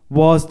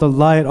was the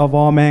light of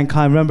all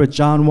mankind. Remember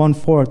John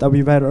 1:4 that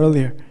we read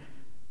earlier.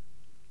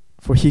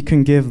 For he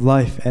can give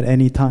life at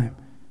any time.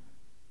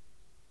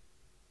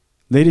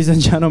 Ladies and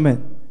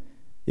gentlemen,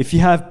 if you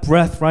have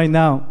breath right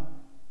now,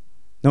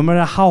 no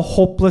matter how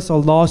hopeless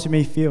or lost you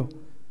may feel,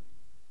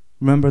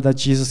 remember that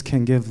Jesus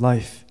can give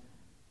life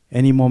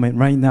any moment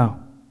right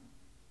now.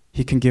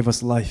 He can give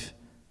us life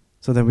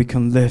so that we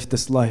can live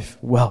this life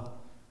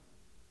well.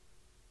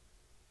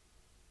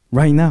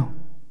 Right now.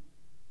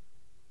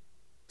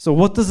 So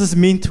what does this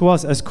mean to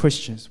us as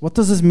Christians? What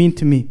does this mean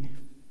to me?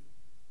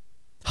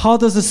 How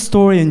does the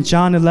story in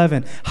John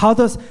 11, how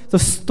does the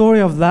story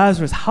of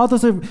Lazarus, how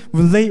does it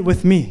relate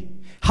with me?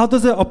 How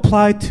does it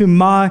apply to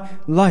my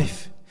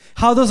life?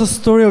 How does the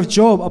story of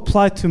Job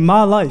apply to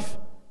my life?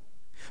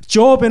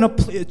 Job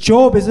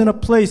is in a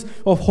place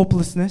of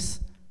hopelessness.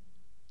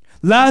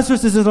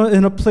 Lazarus is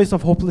in a place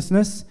of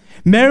hopelessness.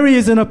 Mary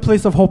is in a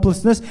place of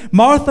hopelessness.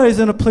 Martha is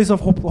in a place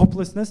of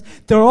hopelessness.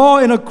 They're all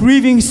in a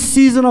grieving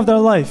season of their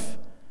life.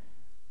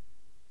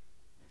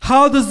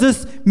 How does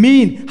this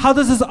mean? How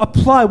does this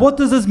apply? What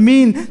does this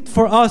mean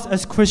for us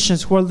as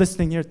Christians who are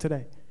listening here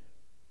today?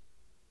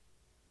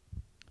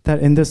 That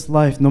in this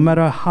life, no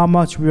matter how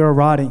much we are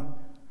rotting,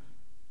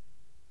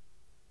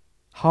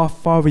 how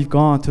far we've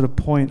gone to the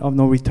point of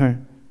no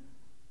return,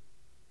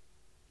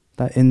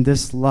 that in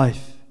this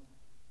life,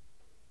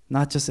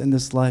 not just in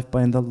this life, but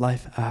in the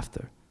life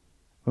after,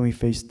 when we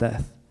face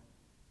death,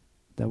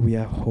 that we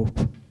have hope.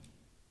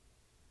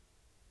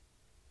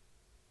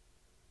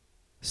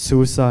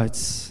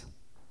 Suicides,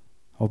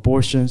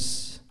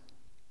 abortions,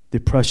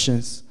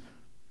 depressions,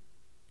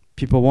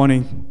 people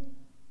wanting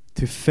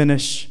to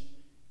finish,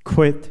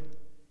 quit.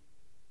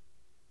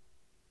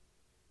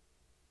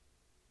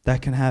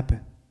 That can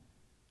happen.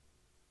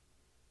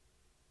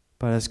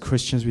 But as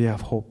Christians, we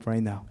have hope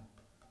right now.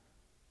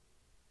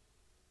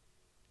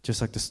 Just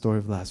like the story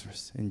of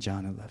Lazarus in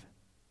John 11.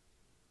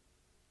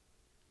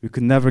 We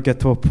could never get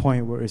to a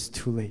point where it's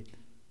too late.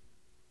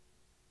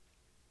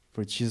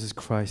 For Jesus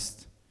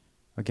Christ,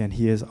 again,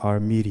 He is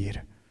our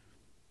mediator.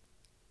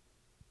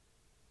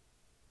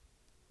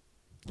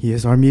 He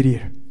is our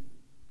mediator.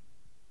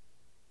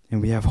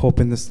 And we have hope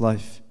in this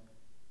life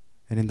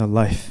and in the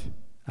life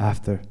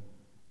after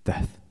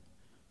death.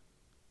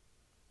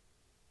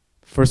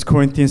 1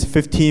 Corinthians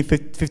 15,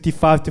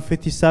 55 to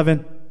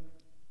 57.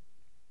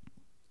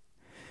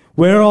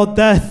 Where, O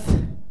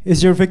death,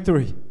 is your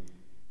victory?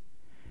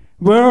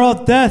 Where,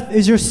 O death,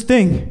 is your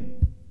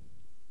sting?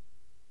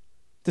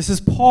 This is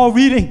Paul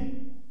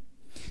reading.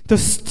 The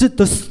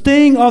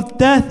sting of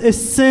death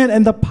is sin,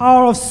 and the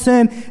power of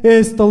sin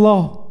is the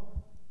law.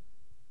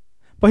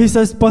 But he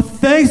says, but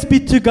thanks be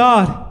to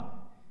God,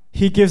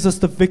 He gives us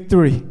the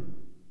victory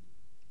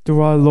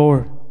through our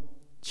Lord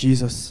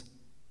Jesus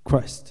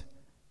Christ.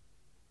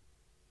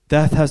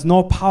 Death has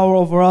no power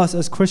over us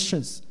as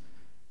Christians.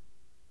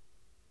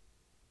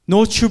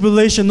 No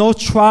tribulation, no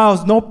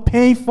trials, no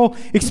painful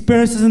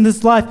experiences in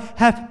this life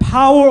have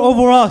power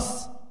over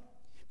us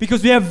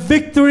because we have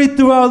victory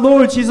through our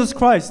Lord Jesus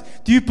Christ.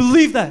 Do you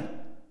believe that?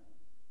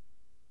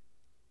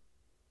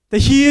 That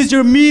He is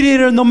your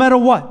mediator no matter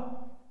what?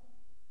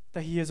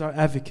 That He is our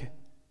advocate.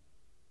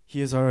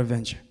 He is our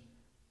avenger.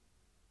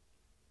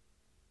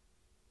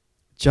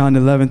 John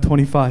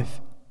 11:25.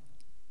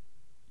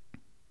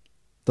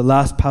 The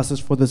last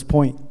passage for this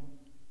point.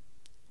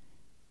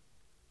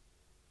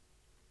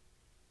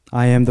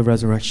 I am the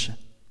resurrection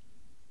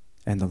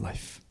and the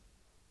life.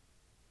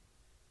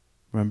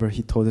 Remember,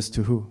 He told this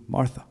to who?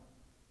 Martha.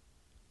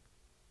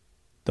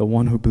 The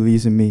one who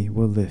believes in me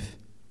will live,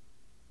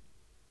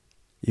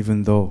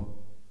 even though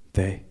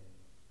they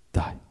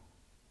die.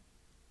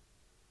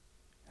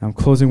 I'm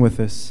closing with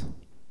this.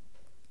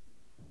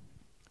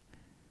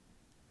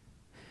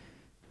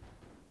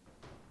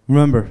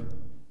 Remember,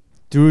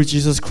 through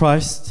Jesus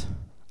Christ,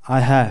 I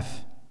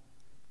have.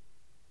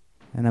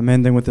 And I'm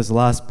ending with this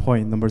last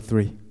point, number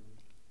 3.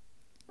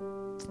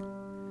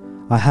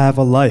 I have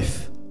a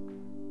life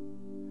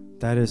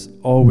that is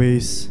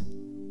always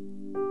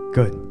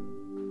good.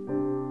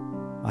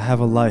 I have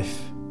a life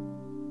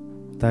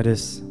that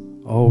is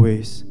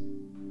always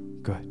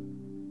good.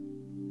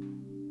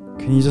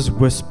 Can you just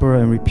whisper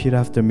and repeat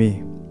after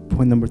me?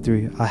 Point number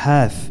 3. I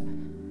have.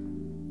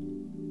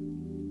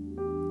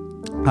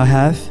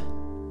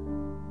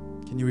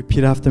 Can you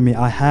repeat after me?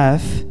 I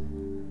have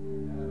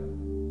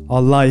a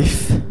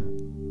life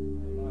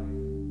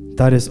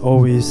that is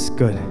always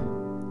good.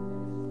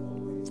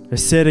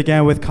 Let's say it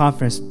again with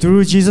confidence.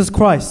 Through Jesus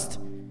Christ,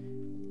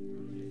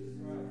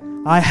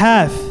 I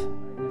have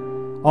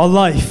a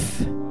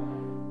life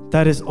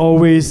that is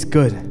always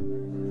good.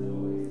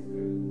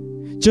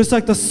 Just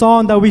like the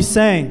song that we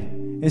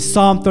sang in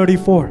Psalm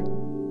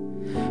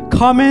 34.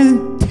 Come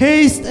and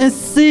taste and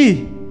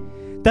see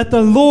that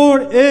the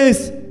Lord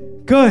is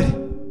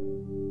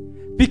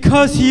good.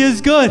 Because He is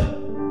good,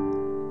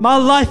 my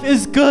life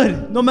is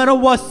good no matter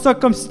what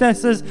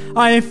circumstances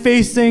I am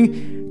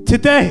facing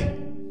today.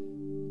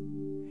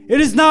 It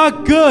is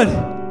not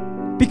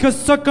good because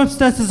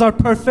circumstances are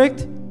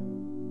perfect,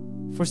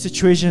 for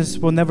situations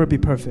will never be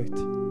perfect.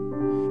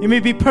 It may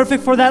be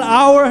perfect for that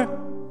hour,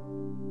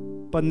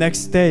 but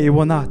next day it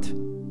will not.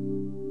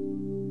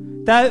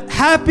 That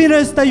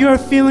happiness that you are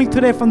feeling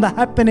today from the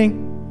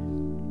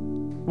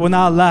happening will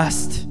not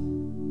last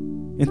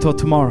until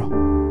tomorrow.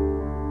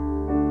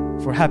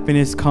 For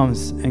happiness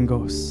comes and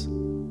goes.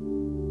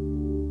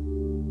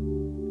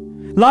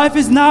 Life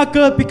is not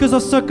good because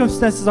of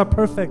circumstances are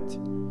perfect.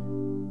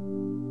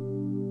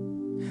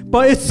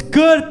 But it's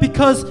good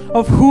because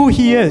of who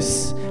He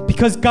is.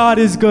 Because God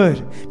is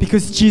good.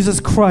 Because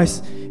Jesus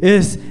Christ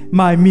is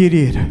my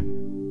mediator.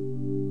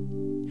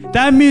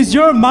 That means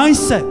your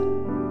mindset,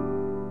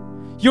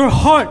 your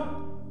heart,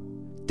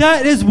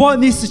 that is what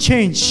needs to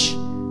change,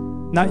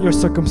 not your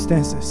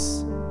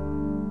circumstances.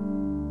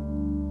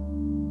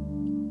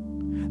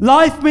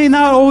 Life may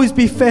not always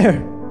be fair,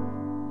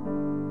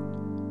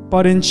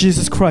 but in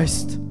Jesus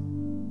Christ,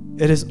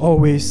 it is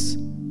always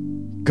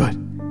good.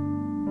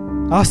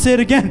 I'll say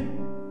it again.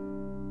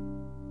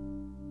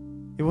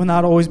 It will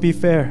not always be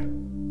fair.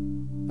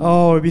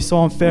 Oh, it will be so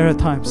unfair at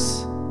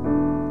times.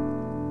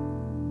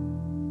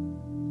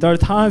 There are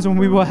times when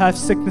we will have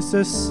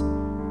sicknesses,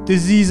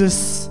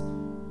 diseases,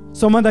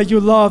 someone that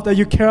you love, that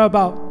you care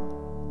about,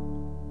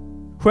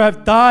 who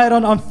have died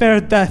an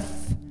unfair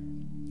death,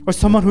 or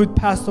someone who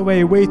passed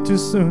away way too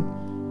soon.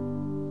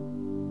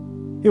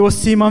 It will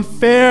seem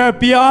unfair,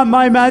 beyond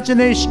my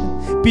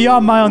imagination,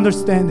 beyond my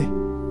understanding.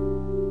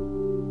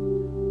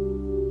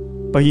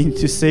 But you need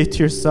to say to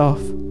yourself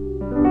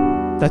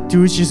that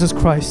through Jesus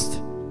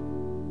Christ,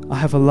 I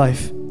have a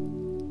life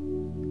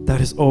that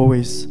is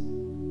always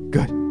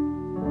good.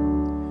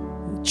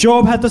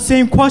 Job had the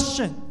same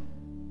question.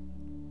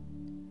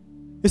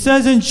 It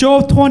says in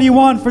Job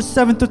 21, verse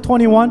 7 to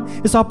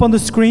 21, it's up on the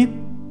screen.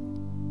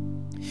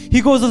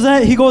 He goes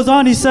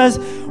on, he says,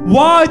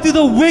 why do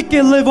the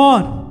wicked live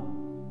on,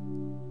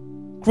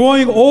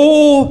 growing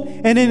old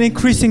and in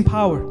increasing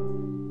power?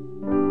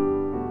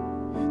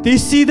 They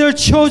see their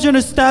children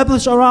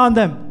established around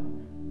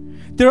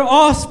them, their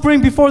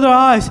offspring before their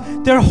eyes.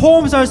 Their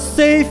homes are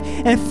safe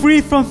and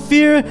free from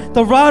fear.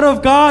 The wrath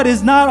of God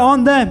is not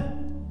on them.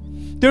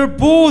 Their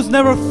bulls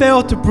never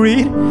fail to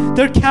breed.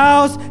 Their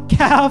cows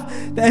calve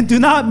and do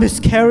not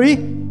miscarry.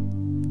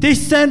 They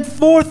send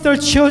forth their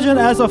children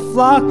as a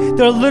flock.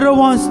 Their little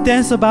ones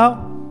dance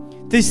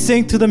about. They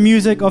sing to the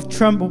music of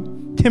timbrel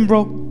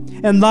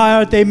and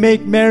lyre. They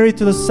make merry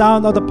to the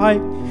sound of the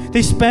pipe.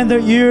 They spend their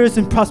years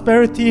in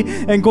prosperity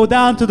and go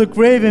down to the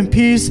grave in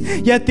peace.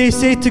 Yet they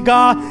say to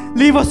God,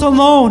 leave us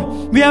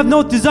alone. We have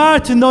no desire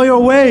to know your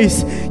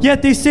ways.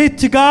 Yet they say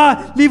to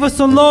God, leave us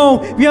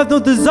alone. We have no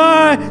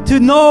desire to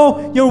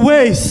know your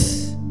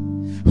ways.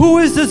 Who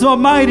is this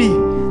Almighty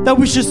that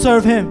we should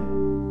serve him?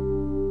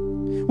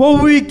 What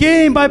will we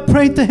gain by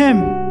praying to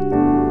him?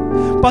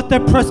 But their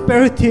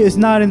prosperity is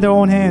not in their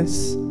own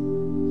hands.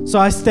 So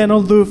I stand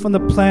aloof from the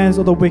plans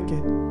of the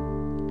wicked.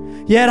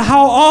 Yet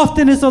how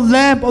often is the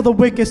lamp of the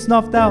wicked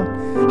snuffed out?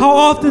 How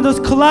often does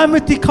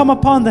calamity come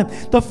upon them?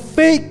 The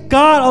fate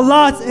God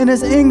allots in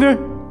his anger.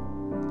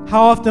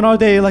 How often are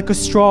they like a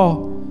straw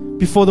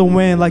before the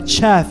wind, like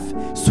chaff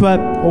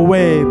swept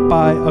away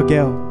by a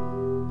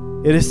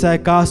gale? It is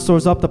said God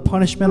stores up the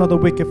punishment of the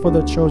wicked for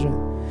their children.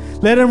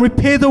 Let them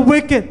repay the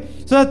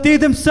wicked so that they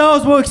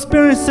themselves will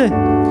experience it.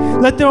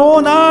 Let their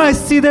own eyes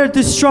see their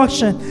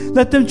destruction.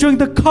 Let them drink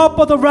the cup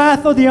of the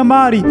wrath of the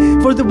Almighty.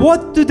 For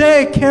what do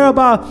they care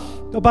about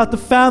the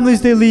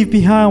families they leave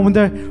behind when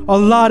their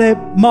allotted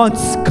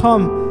months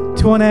come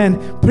to an end?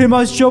 Pretty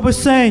much Job is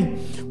saying,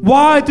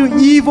 why do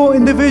evil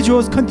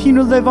individuals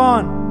continue to live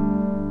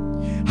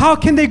on? How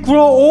can they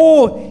grow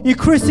old,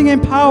 increasing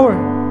in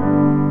power?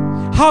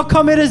 How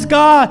come it is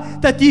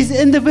God that these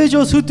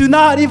individuals who do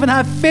not even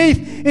have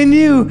faith in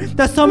you,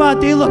 that somehow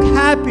they look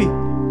happy?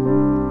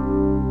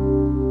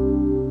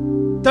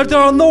 That there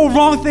are no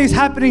wrong things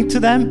happening to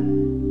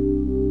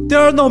them. There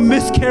are no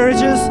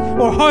miscarriages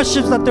or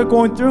hardships that they're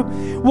going through.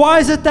 Why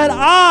is it that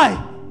I,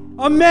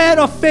 a man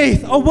of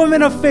faith, a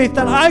woman of faith,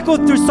 that I go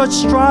through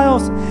such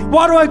trials?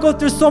 Why do I go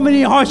through so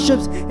many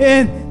hardships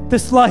in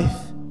this life?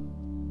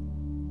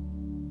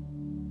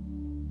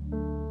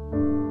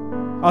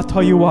 I'll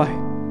tell you why.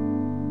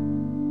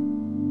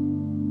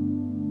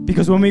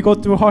 Because when we go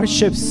through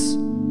hardships,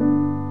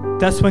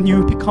 that's when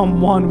you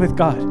become one with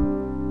God.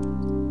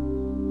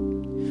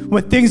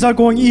 When things are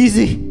going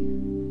easy,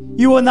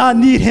 you will not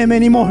need him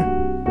anymore.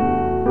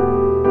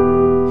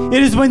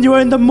 It is when you are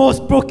in the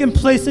most broken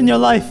place in your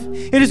life.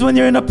 It is when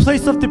you're in a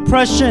place of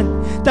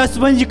depression. That's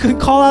when you can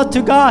call out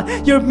to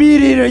God, your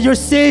mediator, your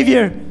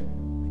savior,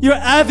 your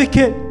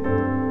advocate,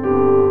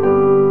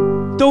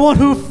 the one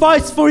who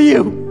fights for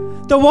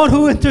you, the one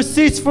who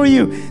intercedes for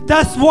you.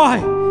 That's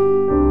why.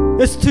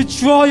 It's to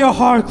draw your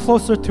heart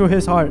closer to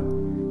his heart.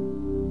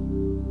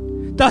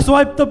 That's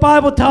why the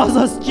Bible tells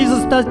us,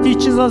 Jesus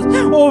teaches us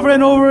over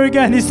and over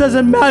again. He says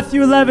in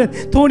Matthew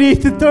 11,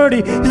 28 to 30,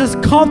 he says,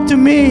 come to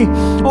me,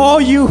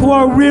 all you who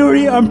are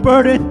weary and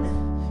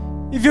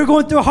burdened. If you're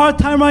going through a hard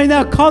time right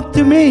now, come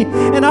to me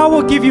and I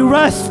will give you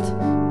rest.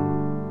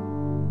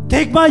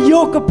 Take my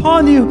yoke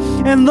upon you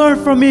and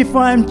learn from me, for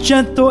I am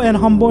gentle and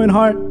humble in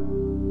heart.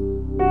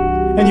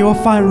 And you will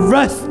find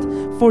rest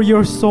for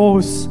your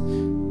souls.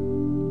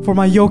 For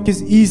my yoke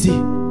is easy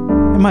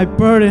and my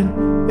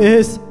burden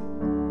is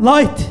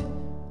light.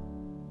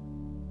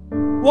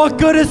 What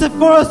good is it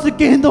for us to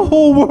gain the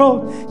whole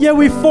world, yet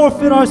we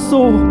forfeit our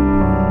soul?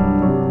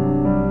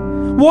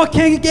 What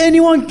can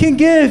anyone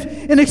give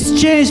in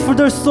exchange for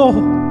their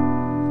soul?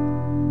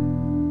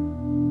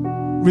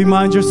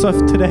 Remind yourself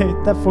today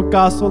that for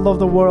God so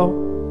loved the world,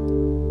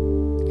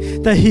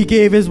 that he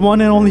gave his one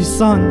and only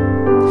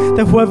Son,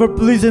 that whoever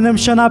believes in him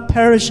shall not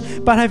perish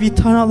but have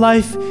eternal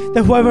life.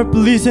 That whoever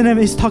believes in him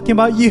is talking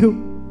about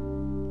you.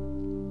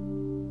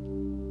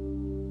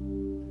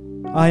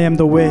 I am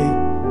the way,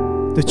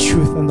 the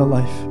truth, and the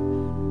life.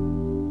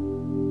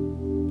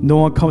 No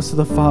one comes to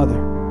the Father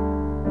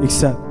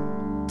except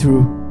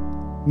through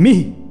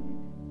me.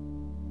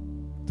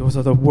 Those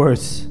are the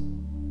words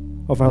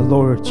of our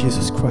Lord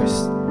Jesus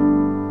Christ.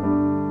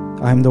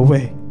 I am the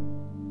way,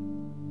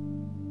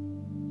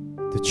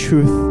 the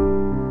truth,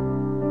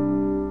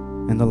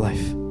 and the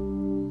life.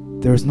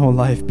 There is no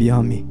life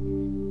beyond me.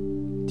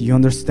 Do you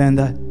understand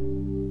that?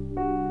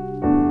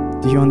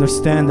 Do you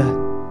understand that,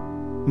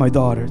 my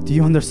daughter? Do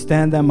you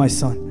understand that, my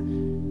son?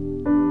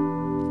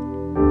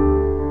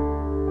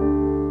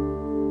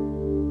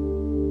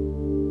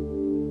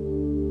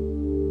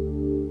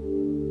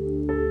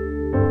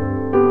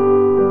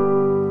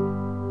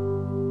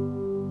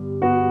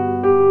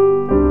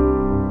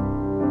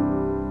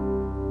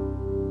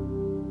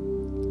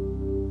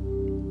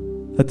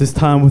 At this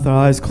time, with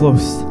our eyes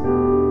closed,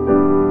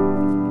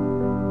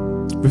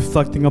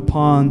 reflecting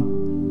upon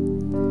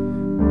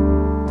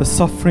the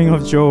suffering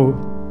of Job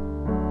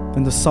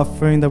and the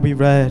suffering that we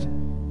read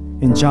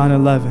in John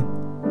 11.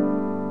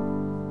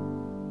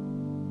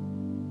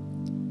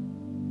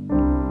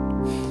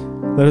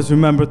 Let us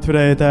remember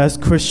today that as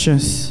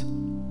Christians,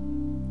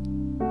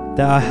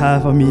 that I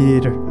have a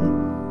mediator.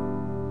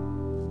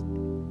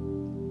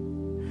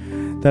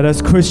 That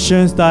as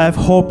Christians, that I have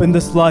hope in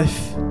this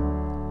life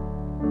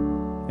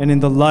and in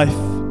the life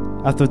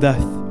after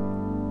death.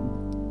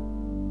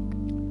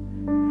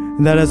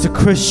 And that as a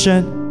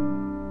Christian,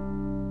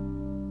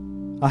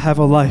 I have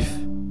a life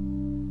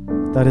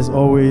that is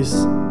always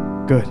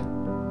good.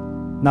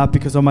 Not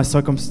because of my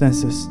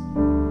circumstances,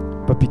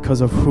 but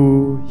because of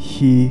who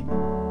He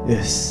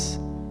is.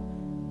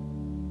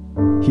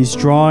 He's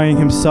drawing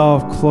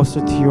Himself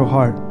closer to your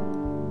heart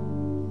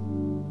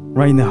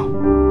right now.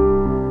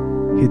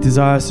 He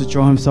desires to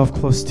draw Himself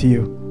close to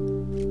you.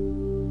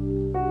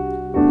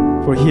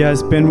 For He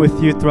has been with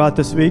you throughout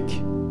this week,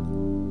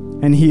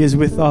 and He is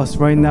with us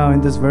right now in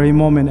this very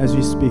moment as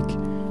we speak.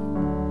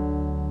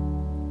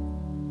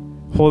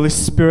 Holy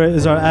Spirit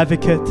is our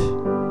advocate,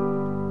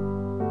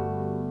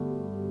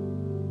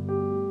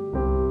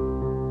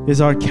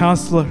 is our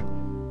counselor.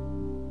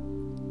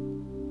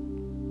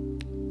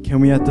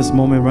 Can we at this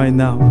moment right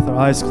now, with our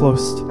eyes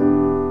closed,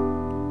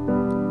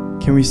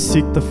 can we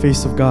seek the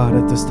face of God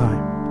at this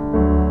time?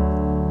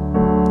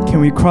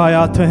 Can we cry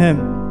out to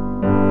Him?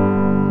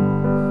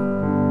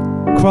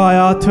 Cry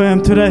out to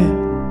Him today.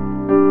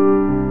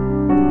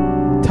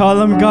 Tell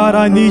Him, God,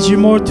 I need You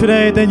more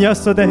today than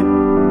yesterday.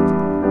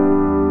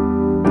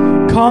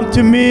 Come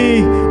to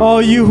me, all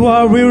you who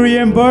are weary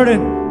and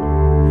burdened,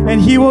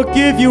 and He will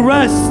give you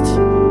rest.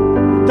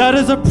 That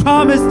is a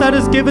promise that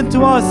is given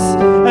to us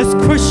as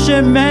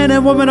Christian men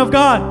and women of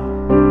God.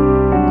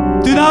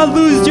 Do not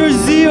lose your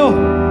zeal.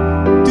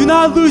 Do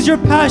not lose your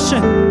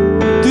passion.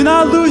 Do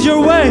not lose your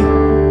way.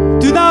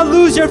 Do not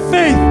lose your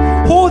faith.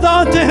 Hold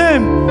on to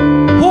Him.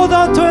 Hold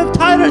on to Him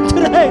tighter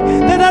today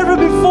than ever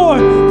before.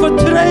 For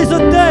today is the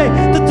day.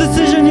 The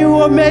decision you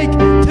will make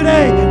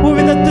today will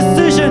be the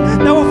decision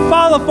that will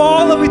follow for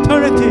all of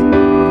eternity.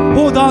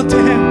 Hold on to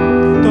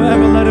Him. Don't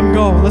ever let Him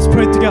go. Let's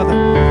pray together.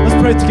 Let's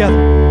pray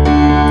together.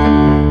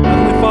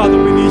 Heavenly Father,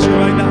 we need You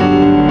right now.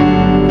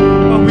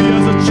 And we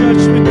as a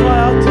church, we cry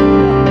out to You.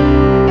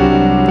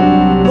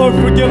 Lord,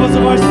 forgive us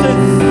of our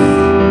sins.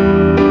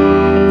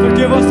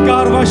 Forgive us,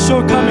 God, of our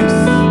shortcomings.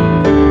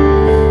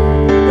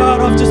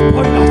 God, of just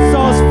putting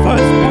ourselves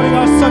first, putting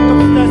our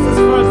circumstances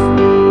first,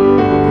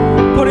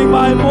 putting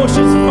my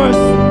emotions first.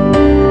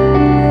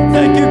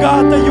 Thank You,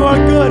 God, that You are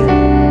good,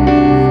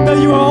 that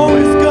You are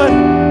always good,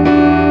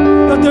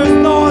 that there is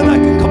no one that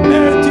can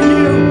compare to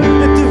You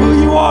and to who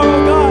You are,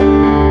 oh God.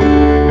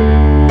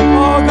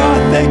 Oh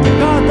God, thank You,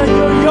 God, that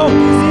Your yoke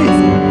is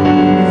easy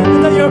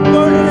and that Your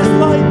burden is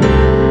light.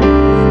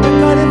 That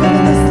God, even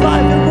in this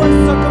life, in what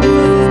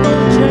circumstances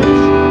don't change,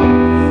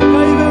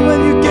 God, even when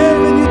You give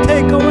and You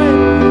take away,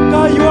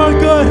 God, You are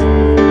good.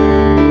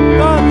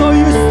 God, though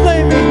You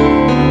slay me,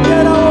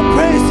 yet I will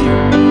praise You.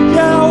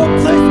 Yet I will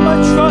place my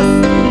trust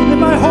and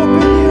my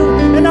hope in You,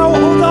 and I will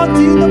hold on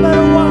to You no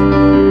matter what.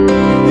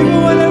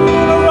 Even when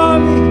everyone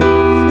around me,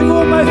 even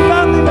when my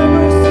family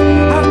members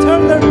have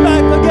turned their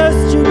back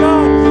against You,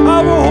 God,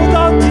 I will hold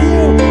on to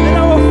You, and I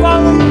will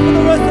follow You for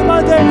the rest of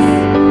my days.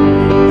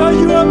 God,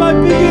 You are my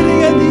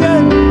beginning and the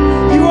end.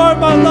 You are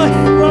my life.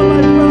 You are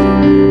my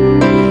breath.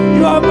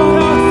 You are my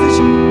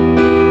oxygen.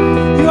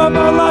 You are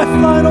my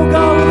lifeline, oh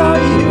God. Without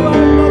You, I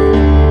am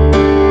nothing.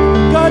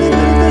 God, even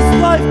in this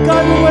life,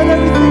 God, even when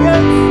everything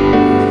ends,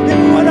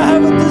 even when I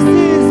have a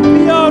disease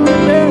beyond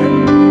repair,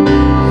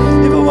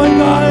 even when,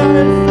 God, I am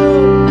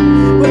filled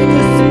with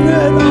the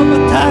spirit of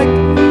attack,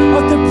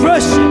 of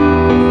depression,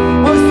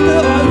 of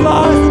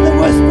lies and the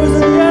whispers of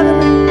the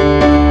enemy,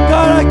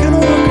 God, I can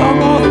overcome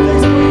all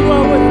things when You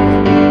are with me.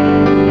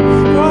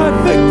 For I have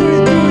victory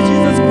through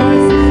Jesus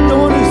Christ, the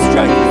one who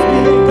strengthens me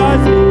and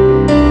guides me.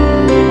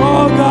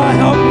 Oh God,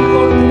 help me,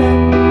 Lord, today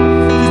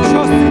to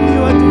trust in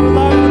You and to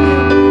rely on You.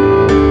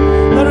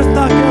 Let us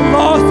not get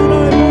lost in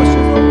our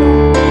emotions, oh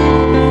God.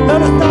 Let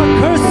us not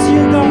curse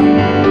You, God.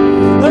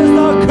 Let us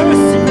not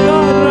curse You,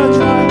 God, in our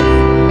trials.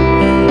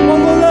 Oh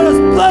Lord, let us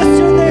bless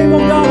Your name, oh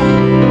God.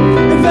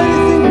 If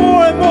anything,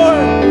 more and more,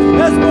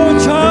 as more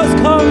trials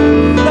come,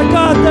 that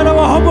God, that I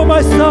will humble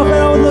myself and I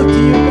will look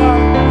to You, God.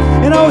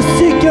 And I will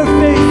seek Your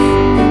face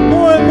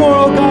more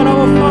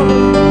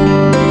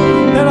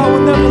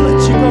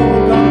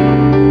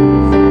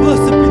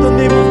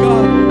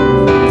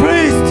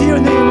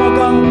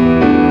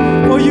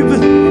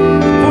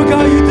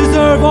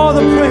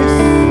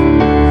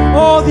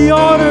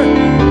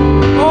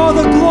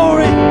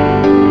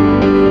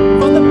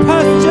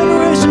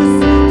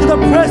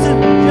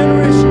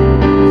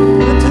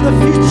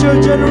future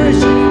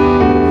generations.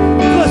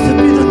 Blessed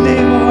be the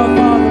name of our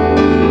Father,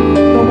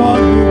 the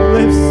one who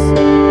lives,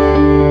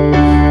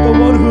 the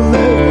one who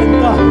lived and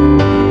died,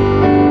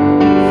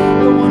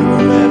 the one who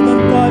lived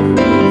and died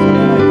for me so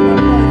that I can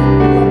have life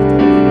and love to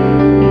live.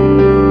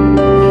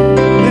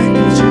 Thank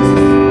you, Jesus,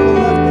 for the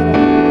life that I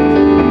have.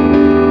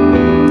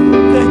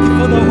 Thank you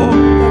for the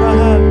hope that I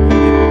have.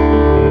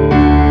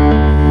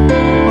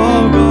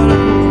 Oh God, I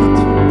want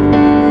to.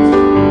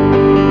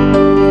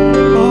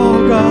 Oh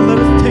God, let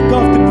us take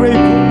off the grave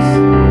clothes.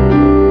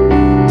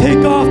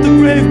 Take off the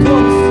grave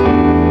clothes.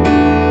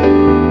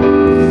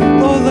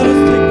 Lord, let us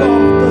take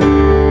off the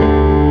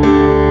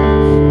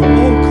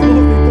old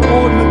clothing, the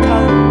old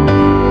mentality.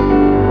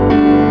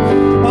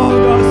 Oh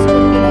God,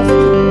 strengthen us.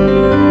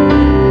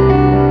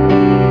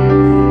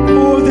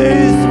 4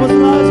 days was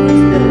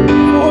Lazarus dead.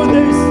 4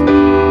 days.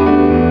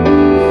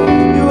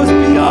 He was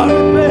beyond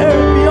repair,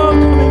 beyond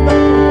coming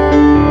back.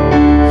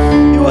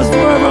 He was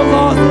forever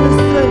lost in his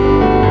sin.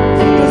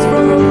 He was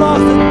forever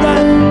lost in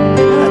death.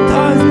 And at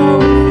times, God,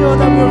 we feel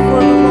that we're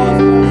forever lost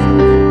in our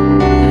sins.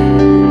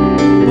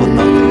 But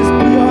nothing is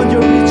beyond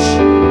your reach.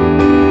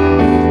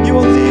 You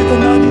will leave the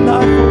 99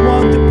 for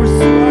one to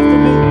pursue after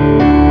me,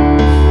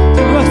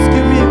 to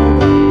rescue me, oh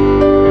God.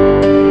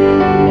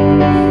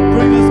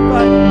 Bring us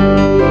back.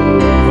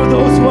 For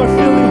those who are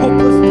feeling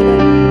hopeless today,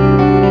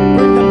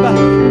 bring them back.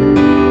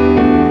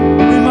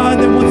 Remind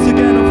them once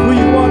again of who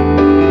you are.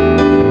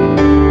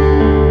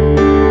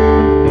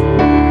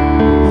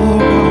 Oh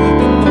God, let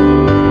them know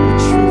the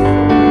truth.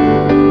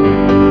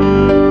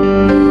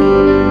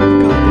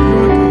 God, that you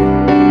are good.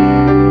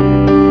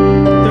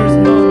 There is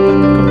none that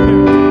can compare to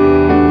you. Oh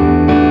God,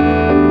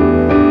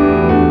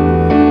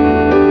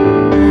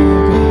 we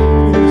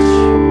need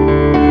you.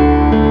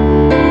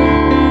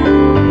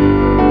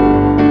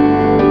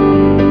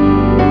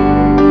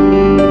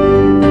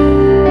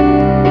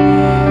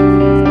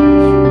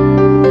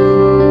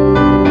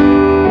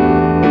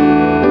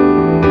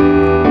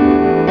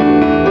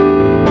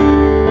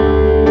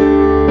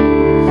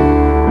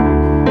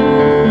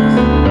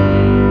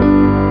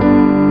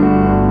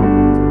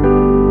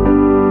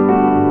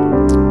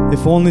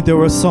 If only there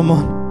was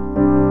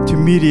someone to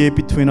mediate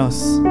between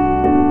us,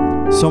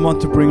 someone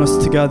to bring us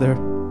together,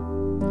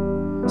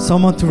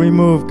 someone to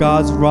remove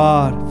God's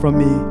rod from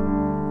me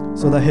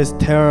so that his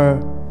terror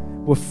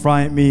would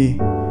frighten me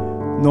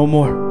no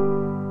more.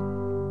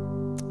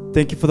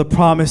 Thank you for the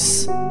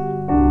promise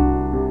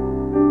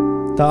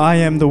that I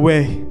am the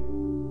way,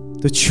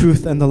 the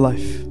truth, and the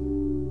life.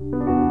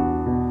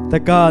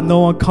 That God, no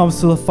one comes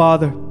to the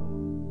Father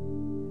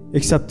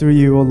except through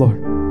you, O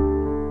Lord.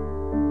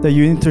 That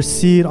you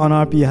intercede on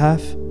our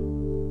behalf.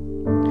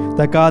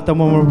 That God, that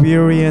when we're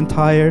weary and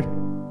tired,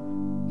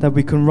 that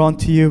we can run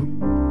to you.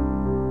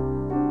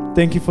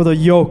 Thank you for the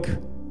yoke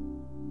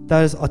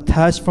that is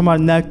attached from our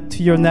neck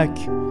to your neck.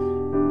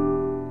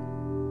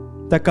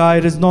 That God,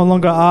 it is no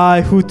longer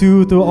I who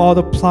do all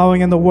the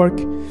plowing and the work,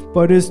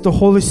 but it is the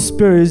Holy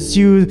Spirit, it is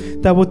you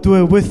that will do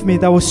it with me,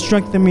 that will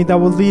strengthen me, that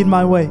will lead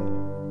my way.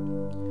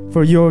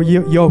 For your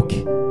yoke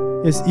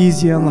is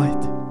easy and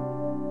light.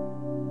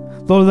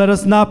 Lord, let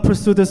us not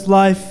pursue this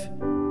life,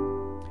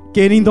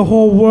 gaining the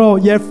whole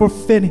world, yet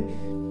forfeiting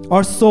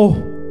our soul,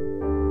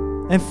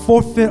 and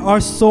forfeit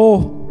our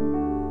soul.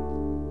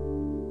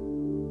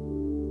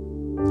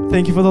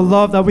 Thank you for the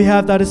love that we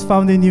have that is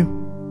found in you.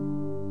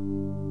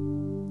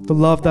 The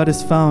love that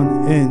is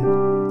found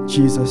in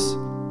Jesus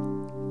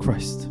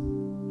Christ.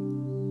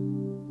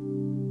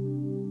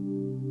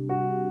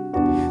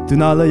 Do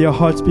not let your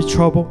hearts be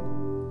troubled.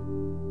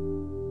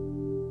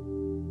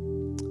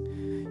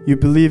 You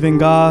believe in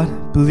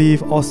God,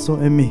 believe also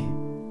in me.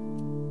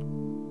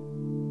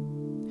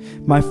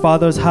 My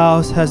Father's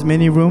house has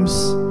many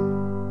rooms.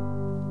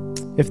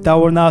 If that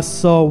were not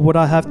so, would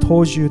I have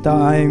told you that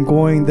I am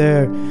going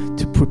there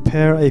to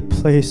prepare a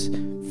place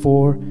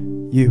for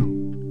you?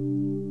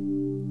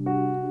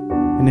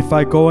 And if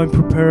I go and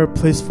prepare a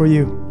place for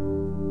you,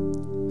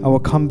 I will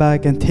come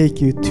back and take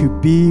you to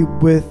be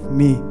with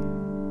me,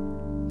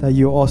 that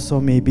you also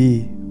may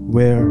be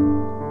where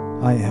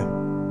I am.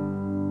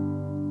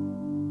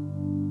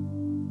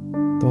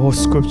 The whole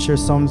scripture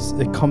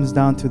it comes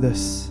down to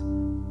this: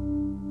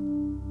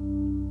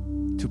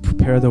 to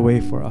prepare the way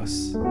for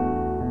us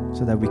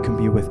so that we can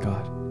be with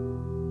God.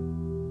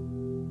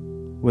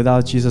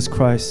 Without Jesus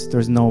Christ,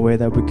 there's no way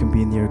that we can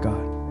be near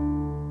God.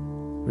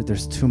 Or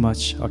there's too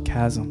much, a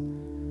chasm,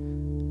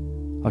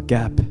 a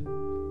gap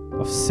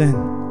of sin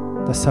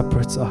that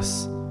separates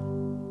us.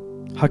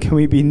 How can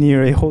we be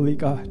near a holy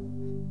God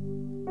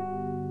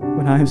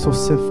when I am so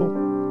sinful?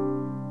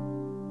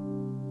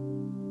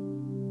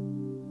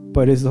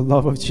 But it is the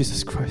love of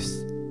Jesus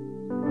Christ.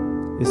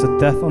 It's the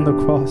death on the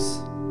cross.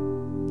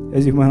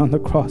 As he went on the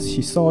cross,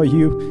 he saw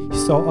you, he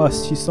saw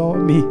us, he saw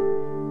me.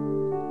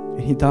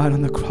 And he died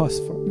on the cross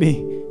for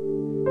me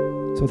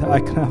so that I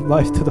can have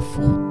life to the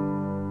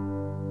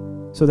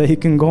full. So that he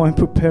can go and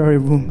prepare a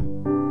room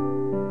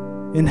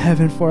in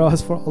heaven for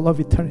us for all of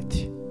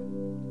eternity.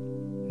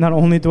 Not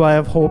only do I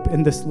have hope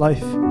in this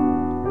life,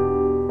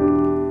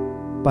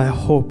 by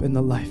hope in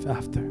the life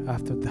after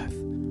death,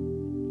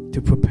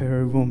 to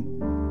prepare a room.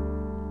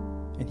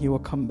 And he will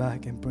come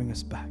back and bring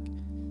us back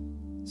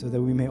so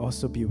that we may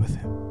also be with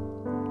him.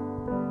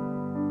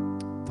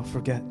 Don't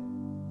forget.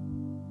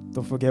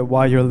 Don't forget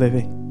why you're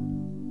living.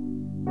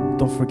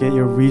 Don't forget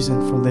your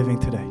reason for living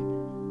today.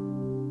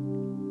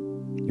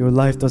 Your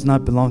life does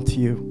not belong to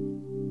you.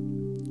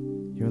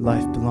 Your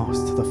life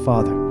belongs to the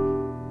Father,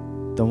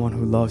 the one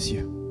who loves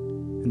you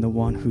and the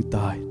one who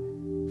died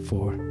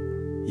for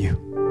you.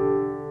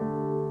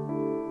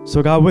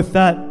 So God, with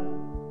that,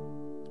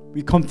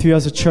 we come to you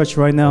as a church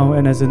right now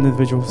and as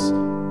individuals.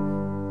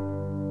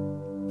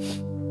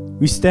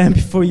 We stand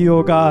before you,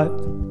 oh God,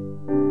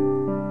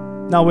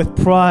 not with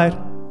pride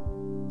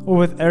or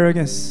with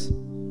arrogance.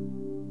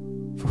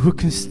 For who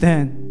can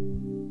stand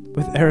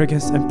with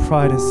arrogance and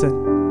pride and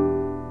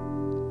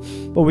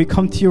sin? But we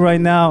come to you right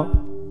now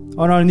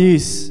on our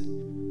knees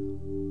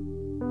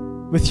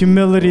with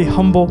humility,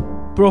 humble,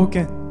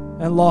 broken,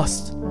 and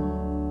lost.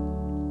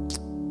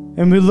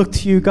 And we look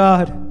to you,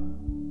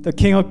 God, the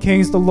King of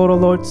Kings, the Lord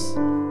of Lords.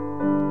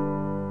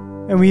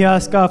 And we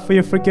ask, God, for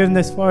your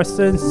forgiveness for our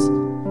sins,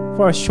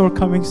 for our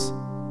shortcomings.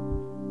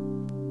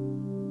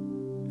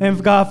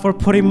 And God, for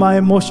putting my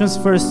emotions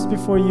first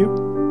before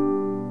you.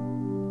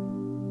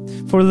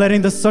 For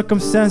letting the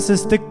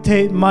circumstances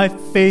dictate my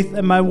faith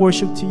and my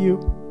worship to you.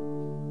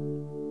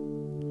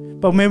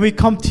 But may we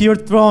come to your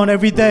throne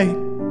every day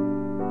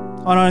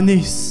on our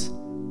knees,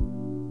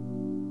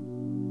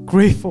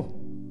 grateful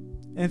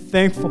and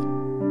thankful,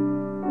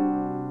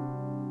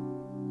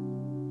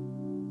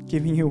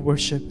 giving you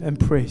worship and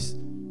praise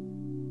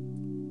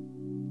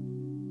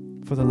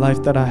for the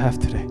life that I have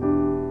today.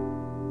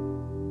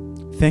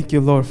 Thank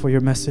you, Lord, for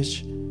your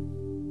message.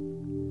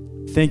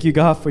 Thank you,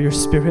 God, for your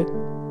spirit.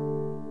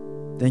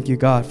 Thank you,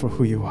 God, for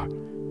who you are.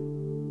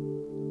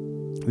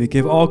 We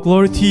give all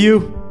glory to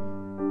you,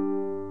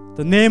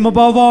 the name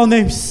above all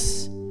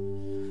names,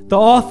 the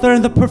author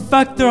and the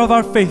perfecter of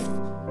our faith.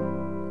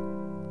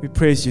 We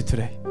praise you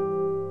today.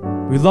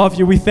 We love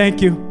you. We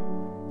thank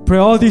you. Pray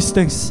all these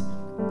things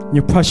in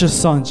your precious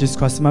Son, Jesus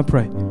Christ, I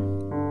pray.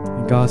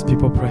 And God's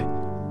people pray.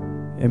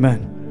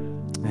 Amen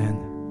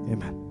and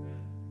amen.